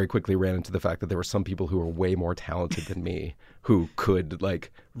 I very quickly ran into the fact that there were some people who were way more talented than me who could,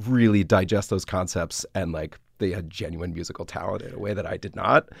 like, really digest those concepts and, like, they had genuine musical talent in a way that I did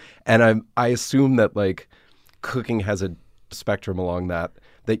not. And I assume that like cooking has a spectrum along that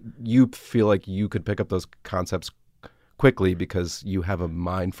you feel like you could pick up those concepts quickly because you have a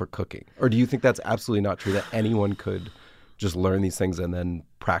mind for cooking. Or do you think that's absolutely not true, that anyone could just learn these things and then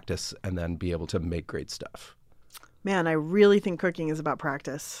practice and then be able to make great stuff? Man, I really think cooking is about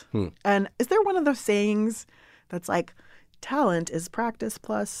practice. And is there one of those sayings that's like, talent is practice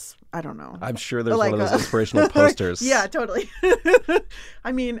plus, I don't know. I'm sure there's like one of those inspirational posters. Yeah, totally.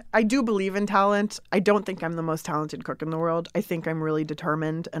 I mean, I do believe in talent. I don't think I'm the most talented cook in the world. I think I'm really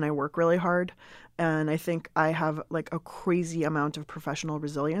determined and I work really hard. And I think I have like a crazy amount of professional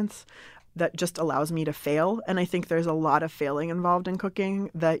resilience that just allows me to fail. And I think there's a lot of failing involved in cooking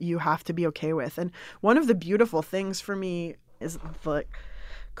that you have to be okay with. And one of the beautiful things for me is like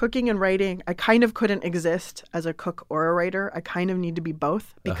cooking and writing. I kind of couldn't exist as a cook or a writer. I kind of need to be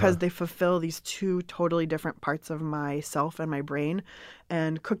both because they fulfill these two totally different parts of myself and my brain.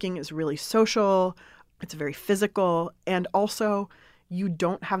 And cooking is really social. It's very physical. And also, you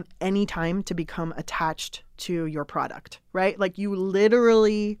don't have any time to become attached to your product, right? Like you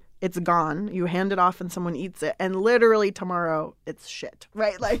literally, it's gone. You hand it off and someone eats it. And literally tomorrow it's shit,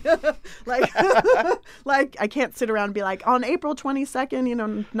 right? Like, like I can't sit around and be like, on April 22nd,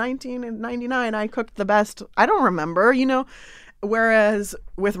 1999, I cooked the best. I don't remember, Whereas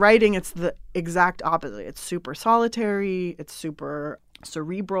with writing, it's the exact opposite. It's super solitary. It's super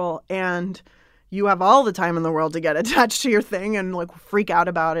cerebral. And you have all the time in the world to get attached to your thing and like freak out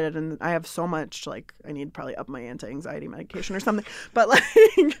about it. And I have so much, like I need probably up my anti-anxiety medication or something. But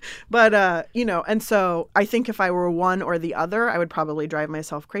and so I think if I were one or the other, I would probably drive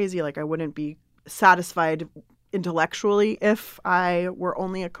myself crazy. Like I wouldn't be satisfied intellectually if I were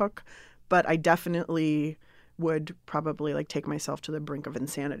only a cook, but I definitely would probably like take myself to the brink of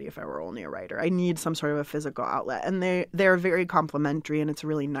insanity if I were only a writer. I need some sort of a physical outlet, and they're very complementary, and it's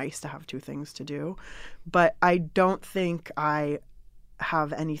really nice to have two things to do. But I don't think I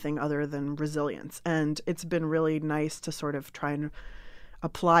have anything other than resilience, and it's been really nice to sort of try and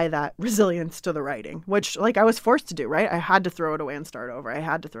apply that resilience to the writing, which like I was forced to do, right? I had to throw it away and start over.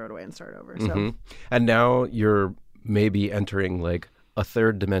 So And now you're maybe entering like a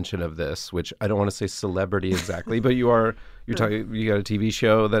third dimension of this, which I don't want to say celebrity exactly, but you got a TV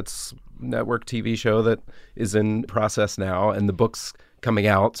show network TV show that is in process now, and the book's coming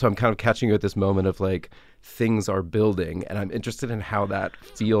out. So I'm kind of catching you at this moment of like things are building, and I'm interested in how that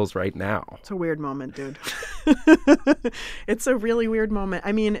feels right now. It's a weird moment, dude. It's a really weird moment.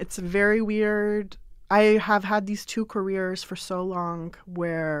 I mean, it's very weird. I have had these two careers for so long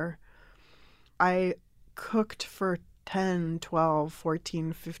where I cooked for $10, $12,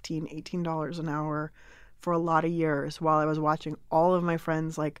 $14, $15, $18 an hour for a lot of years while I was watching all of my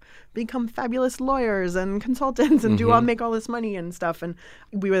friends like become fabulous lawyers and consultants and make all this money and stuff. And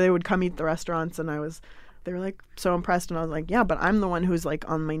they would come eat the restaurants, and they were like so impressed, and I was like, yeah, but I'm the one who's like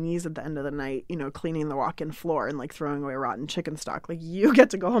on my knees at the end of the night, cleaning the walk-in floor and like throwing away rotten chicken stock. Like you get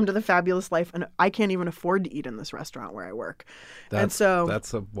to go home to the fabulous life, and I can't even afford to eat in this restaurant where I work. That's a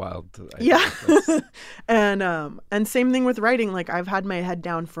wild idea. Yeah. And same thing with writing. Like I've had my head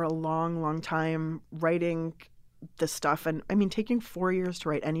down for a long, long time writing this stuff. And I mean, taking 4 years to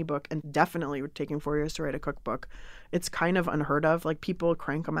write any book, and definitely taking 4 years to write a cookbook, it's kind of unheard of. Like people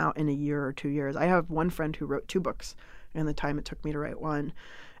crank them out in a year or 2 years. I have one friend who wrote 2 books in the time it took me to write one.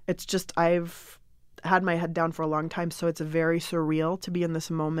 It's just I've had my head down for a long time. So it's very surreal to be in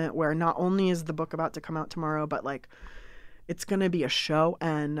this moment where not only is the book about to come out tomorrow, but like it's going to be a show,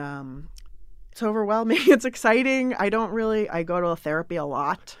 and it's overwhelming. It's exciting. I go to therapy a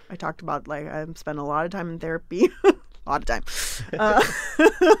lot. I talked about like I spend a lot of time in therapy, a lot of time,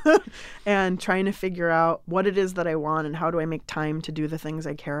 and trying to figure out what it is that I want and how do I make time to do the things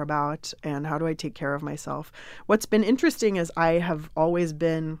I care about and how do I take care of myself. What's been interesting is I have always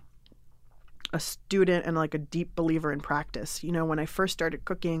been a student and like a deep believer in practice. When I first started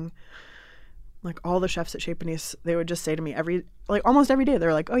cooking, like all the chefs at Chez Panisse, they would just say to me almost every day,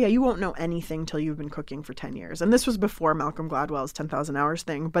 they're like, oh yeah, you won't know anything till you've been cooking for 10 years. And this was before Malcolm Gladwell's 10,000 hours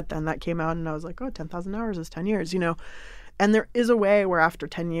thing. But then that came out and I was like, oh, 10,000 hours is 10 years, And there is a way where after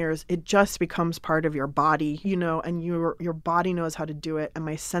 10 years, it just becomes part of your body, and your body knows how to do it. And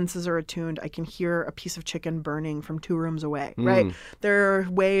my senses are attuned. I can hear a piece of chicken burning from 2 rooms away, right? There are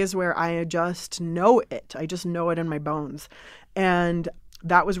ways where I just know it. I just know it in my bones. And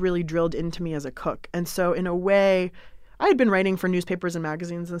that was really drilled into me as a cook. And so in a way, I had been writing for newspapers and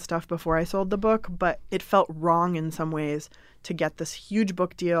magazines and stuff before I sold the book, but it felt wrong in some ways to get this huge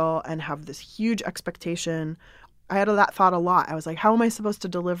book deal and have this huge expectation. I had that thought a lot. I was like, how am I supposed to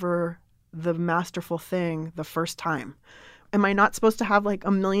deliver the masterful thing the first time? Am I not supposed to have like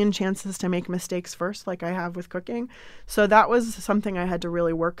a million chances to make mistakes first like I have with cooking? So that was something I had to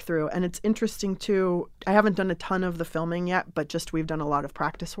really work through. And it's interesting too. I haven't done a ton of the filming yet, but just we've done a lot of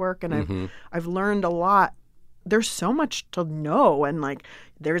practice work, and I've learned a lot. There's so much to know, and like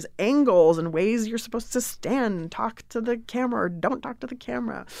there's angles and ways you're supposed to stand and talk to the camera or don't talk to the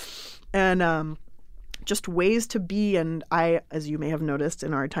camera. And just ways to be. And I, as you may have noticed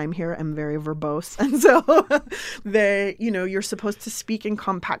in our time here, am very verbose. And so you're supposed to speak in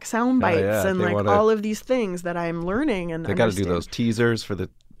compact sound bites and like all of these things that I'm learning. And they got to do those teasers for the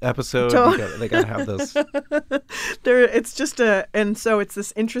episode. They got to have those. And so it's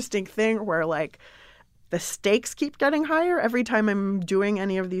this interesting thing where like the stakes keep getting higher every time I'm doing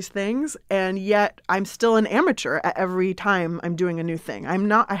any of these things. And yet I'm still an amateur at every time I'm doing a new thing.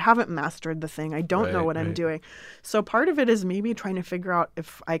 I haven't mastered the thing. I don't know what I'm doing. So part of it is maybe trying to figure out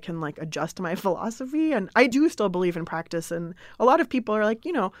if I can like adjust my philosophy. And I do still believe in practice. And a lot of people are like,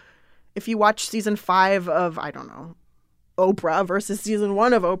 if you watch season 5 of, I don't know, Oprah versus season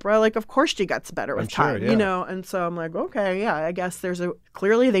 1 of Oprah, like of course she gets better with time, and so I'm like, okay, yeah, I guess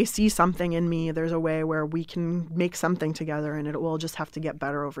clearly they see something in me. There's a way where we can make something together, and it will just have to get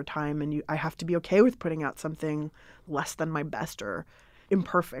better over time, and I have to be okay with putting out something less than my best or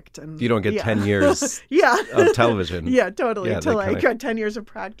imperfect. And you don't get 10 years of television. Yeah, totally. 10 years of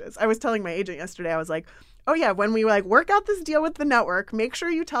practice. I was telling my agent yesterday, I was like, oh yeah, when we like work out this deal with the network, make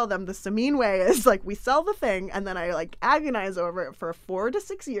sure you tell them the Samin way is like we sell the thing and then I like agonize over it for 4 to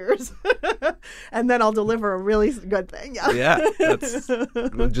 6 years and then I'll deliver a really good thing.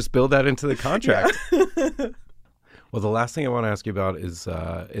 We'll just build that into the contract. Well, the last thing I want to ask you about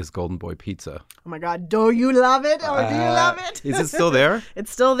is Golden Boy Pizza. Oh my God, do you love it? Or do you love it? Is it still there?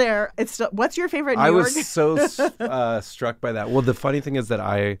 It's still there. What's your favorite New York? I was so struck by that. Well, the funny thing is that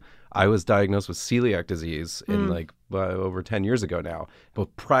I was diagnosed with celiac disease in over 10 years ago now.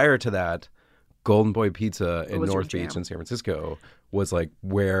 But prior to that, Golden Boy Pizza in North Beach in San Francisco was like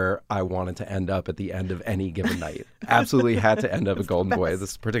where I wanted to end up at the end of any given night. Absolutely had to end up at Golden Boy.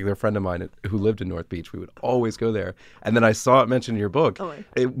 This particular friend of mine who lived in North Beach, we would always go there. And then I saw it mentioned in your book.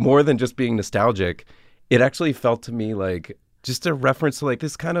 More than just being nostalgic, it actually felt to me like just a reference to like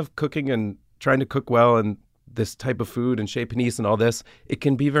this kind of cooking and trying to cook well and this type of food and chez panisse and all this. It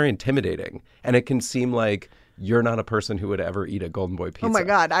can be very intimidating, and it can seem like you're not a person who would ever eat a Golden Boy Pizza. Oh my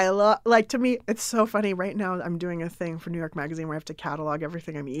God. To me, it's so funny. Right now, I'm doing a thing for New York Magazine where I have to catalog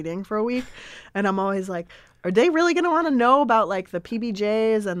everything I'm eating for a week. And I'm always like, are they really going to want to know about like the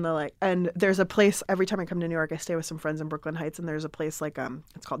PBJs and there's a place every time I come to New York, I stay with some friends in Brooklyn Heights, and there's a place like,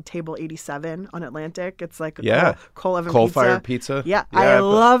 it's called Table 87 on Atlantic. It's like a coal-fired pizza. Yeah. I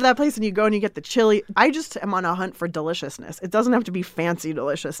love that place. And you go and you get the chili. I just am on a hunt for deliciousness. It doesn't have to be fancy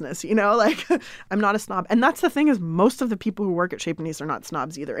deliciousness, like I'm not a snob. And that's the thing is most of the people who work at Chez Panisse are not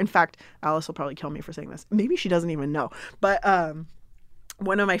snobs either. In fact, Alice will probably kill me for saying this. Maybe she doesn't even know. But,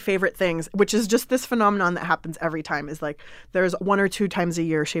 one of my favorite things, which is just this phenomenon that happens every time, is like there's 1 or 2 times a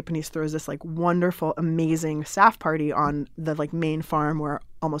year Chez Panisse throws this like wonderful, amazing staff party on the like main farm where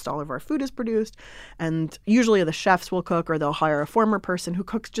almost all of our food is produced. And usually the chefs will cook, or they'll hire a former person who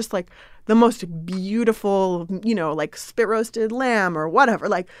cooks just like the most beautiful, like spit roasted lamb or whatever.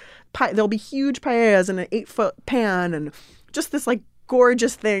 Like there'll be huge paellas in an 8-foot pan and just this like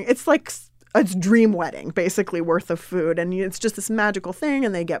gorgeous thing. It's like it's dream wedding, basically, worth of food. And it's just this magical thing.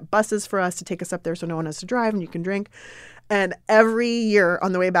 And they get buses for us to take us up there so no one has to drive and you can drink. And every year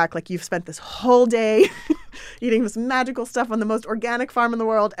on the way back, like you've spent this whole day eating this magical stuff on the most organic farm in the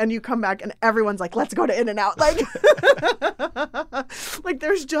world. And you come back and everyone's like, let's go to In-N-Out. Like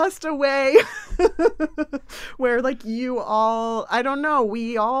there's just a way where like we all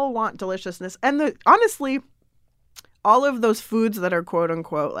want deliciousness. And honestly, all of those foods that are quote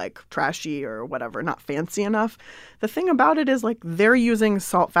unquote like trashy or whatever, not fancy enough, the thing about it is like they're using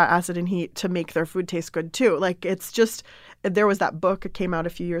salt, fat, acid, and heat to make their food taste good too. Like it's just, there was that book, it came out a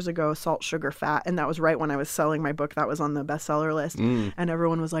few years ago, Salt, Sugar, Fat, and that was right when I was selling my book. That was on the bestseller list. And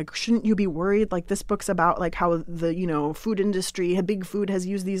everyone was like, shouldn't you be worried? Like this book's about like how the, food industry, big food has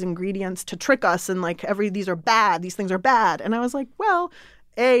used these ingredients to trick us and like these are bad, these things are bad. And I was like, well,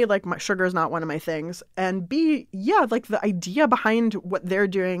 A, like my sugar is not one of my things. And B, yeah, like the idea behind what they're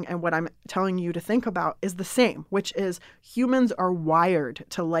doing and what I'm telling you to think about is the same, which is humans are wired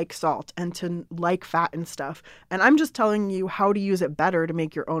to like salt and to like fat and stuff. And I'm just telling you how to use it better to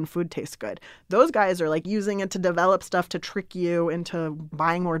make your own food taste good. Those guys are like using it to develop stuff to trick you into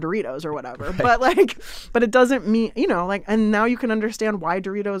buying more Doritos or whatever. Right. But it doesn't mean, and now you can understand why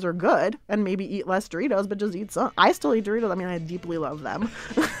Doritos are good and maybe eat less Doritos, but just eat some. I still eat Doritos. I mean, I deeply love them.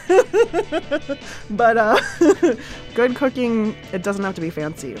 But good cooking, it doesn't have to be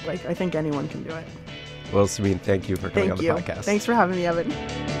fancy. Like, I think anyone can do it. Well, Samin, thank you for coming on the podcast. Thanks for having me, Evan.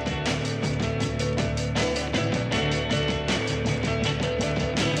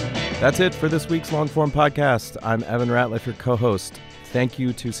 That's it for this week's long-form podcast. I'm Evan Ratliff, your co-host. Thank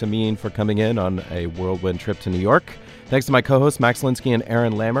you to Samin for coming in on a whirlwind trip to New York. Thanks to my co-hosts, Max Linsky and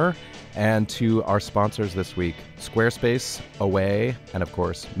Aaron Lammer, and to our sponsors this week, Squarespace, Away, and of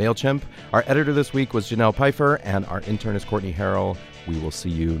course, MailChimp. Our editor this week was Janelle Pfeiffer, and our intern is Courtney Harrell. We will see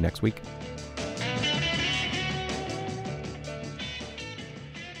you next week.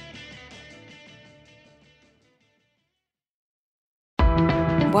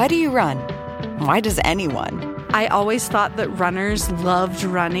 Why do you run? Why does anyone? I always thought that runners loved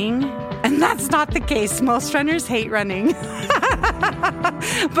running, and that's not the case. Most runners hate running,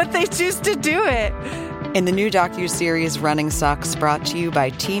 but they choose to do it. In the new docuseries Running Sucks, brought to you by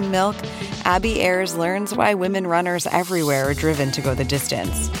Team Milk, Abby Ayers learns why women runners everywhere are driven to go the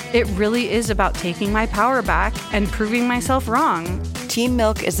distance. It really is about taking my power back and proving myself wrong. Team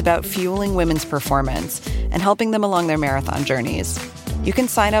Milk is about fueling women's performance and helping them along their marathon journeys. You can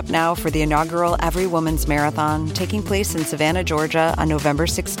sign up now for the inaugural Every Woman's Marathon taking place in Savannah, Georgia on November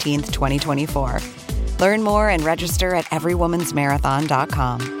 16th, 2024. Learn more and register at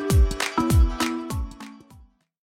everywomansmarathon.com.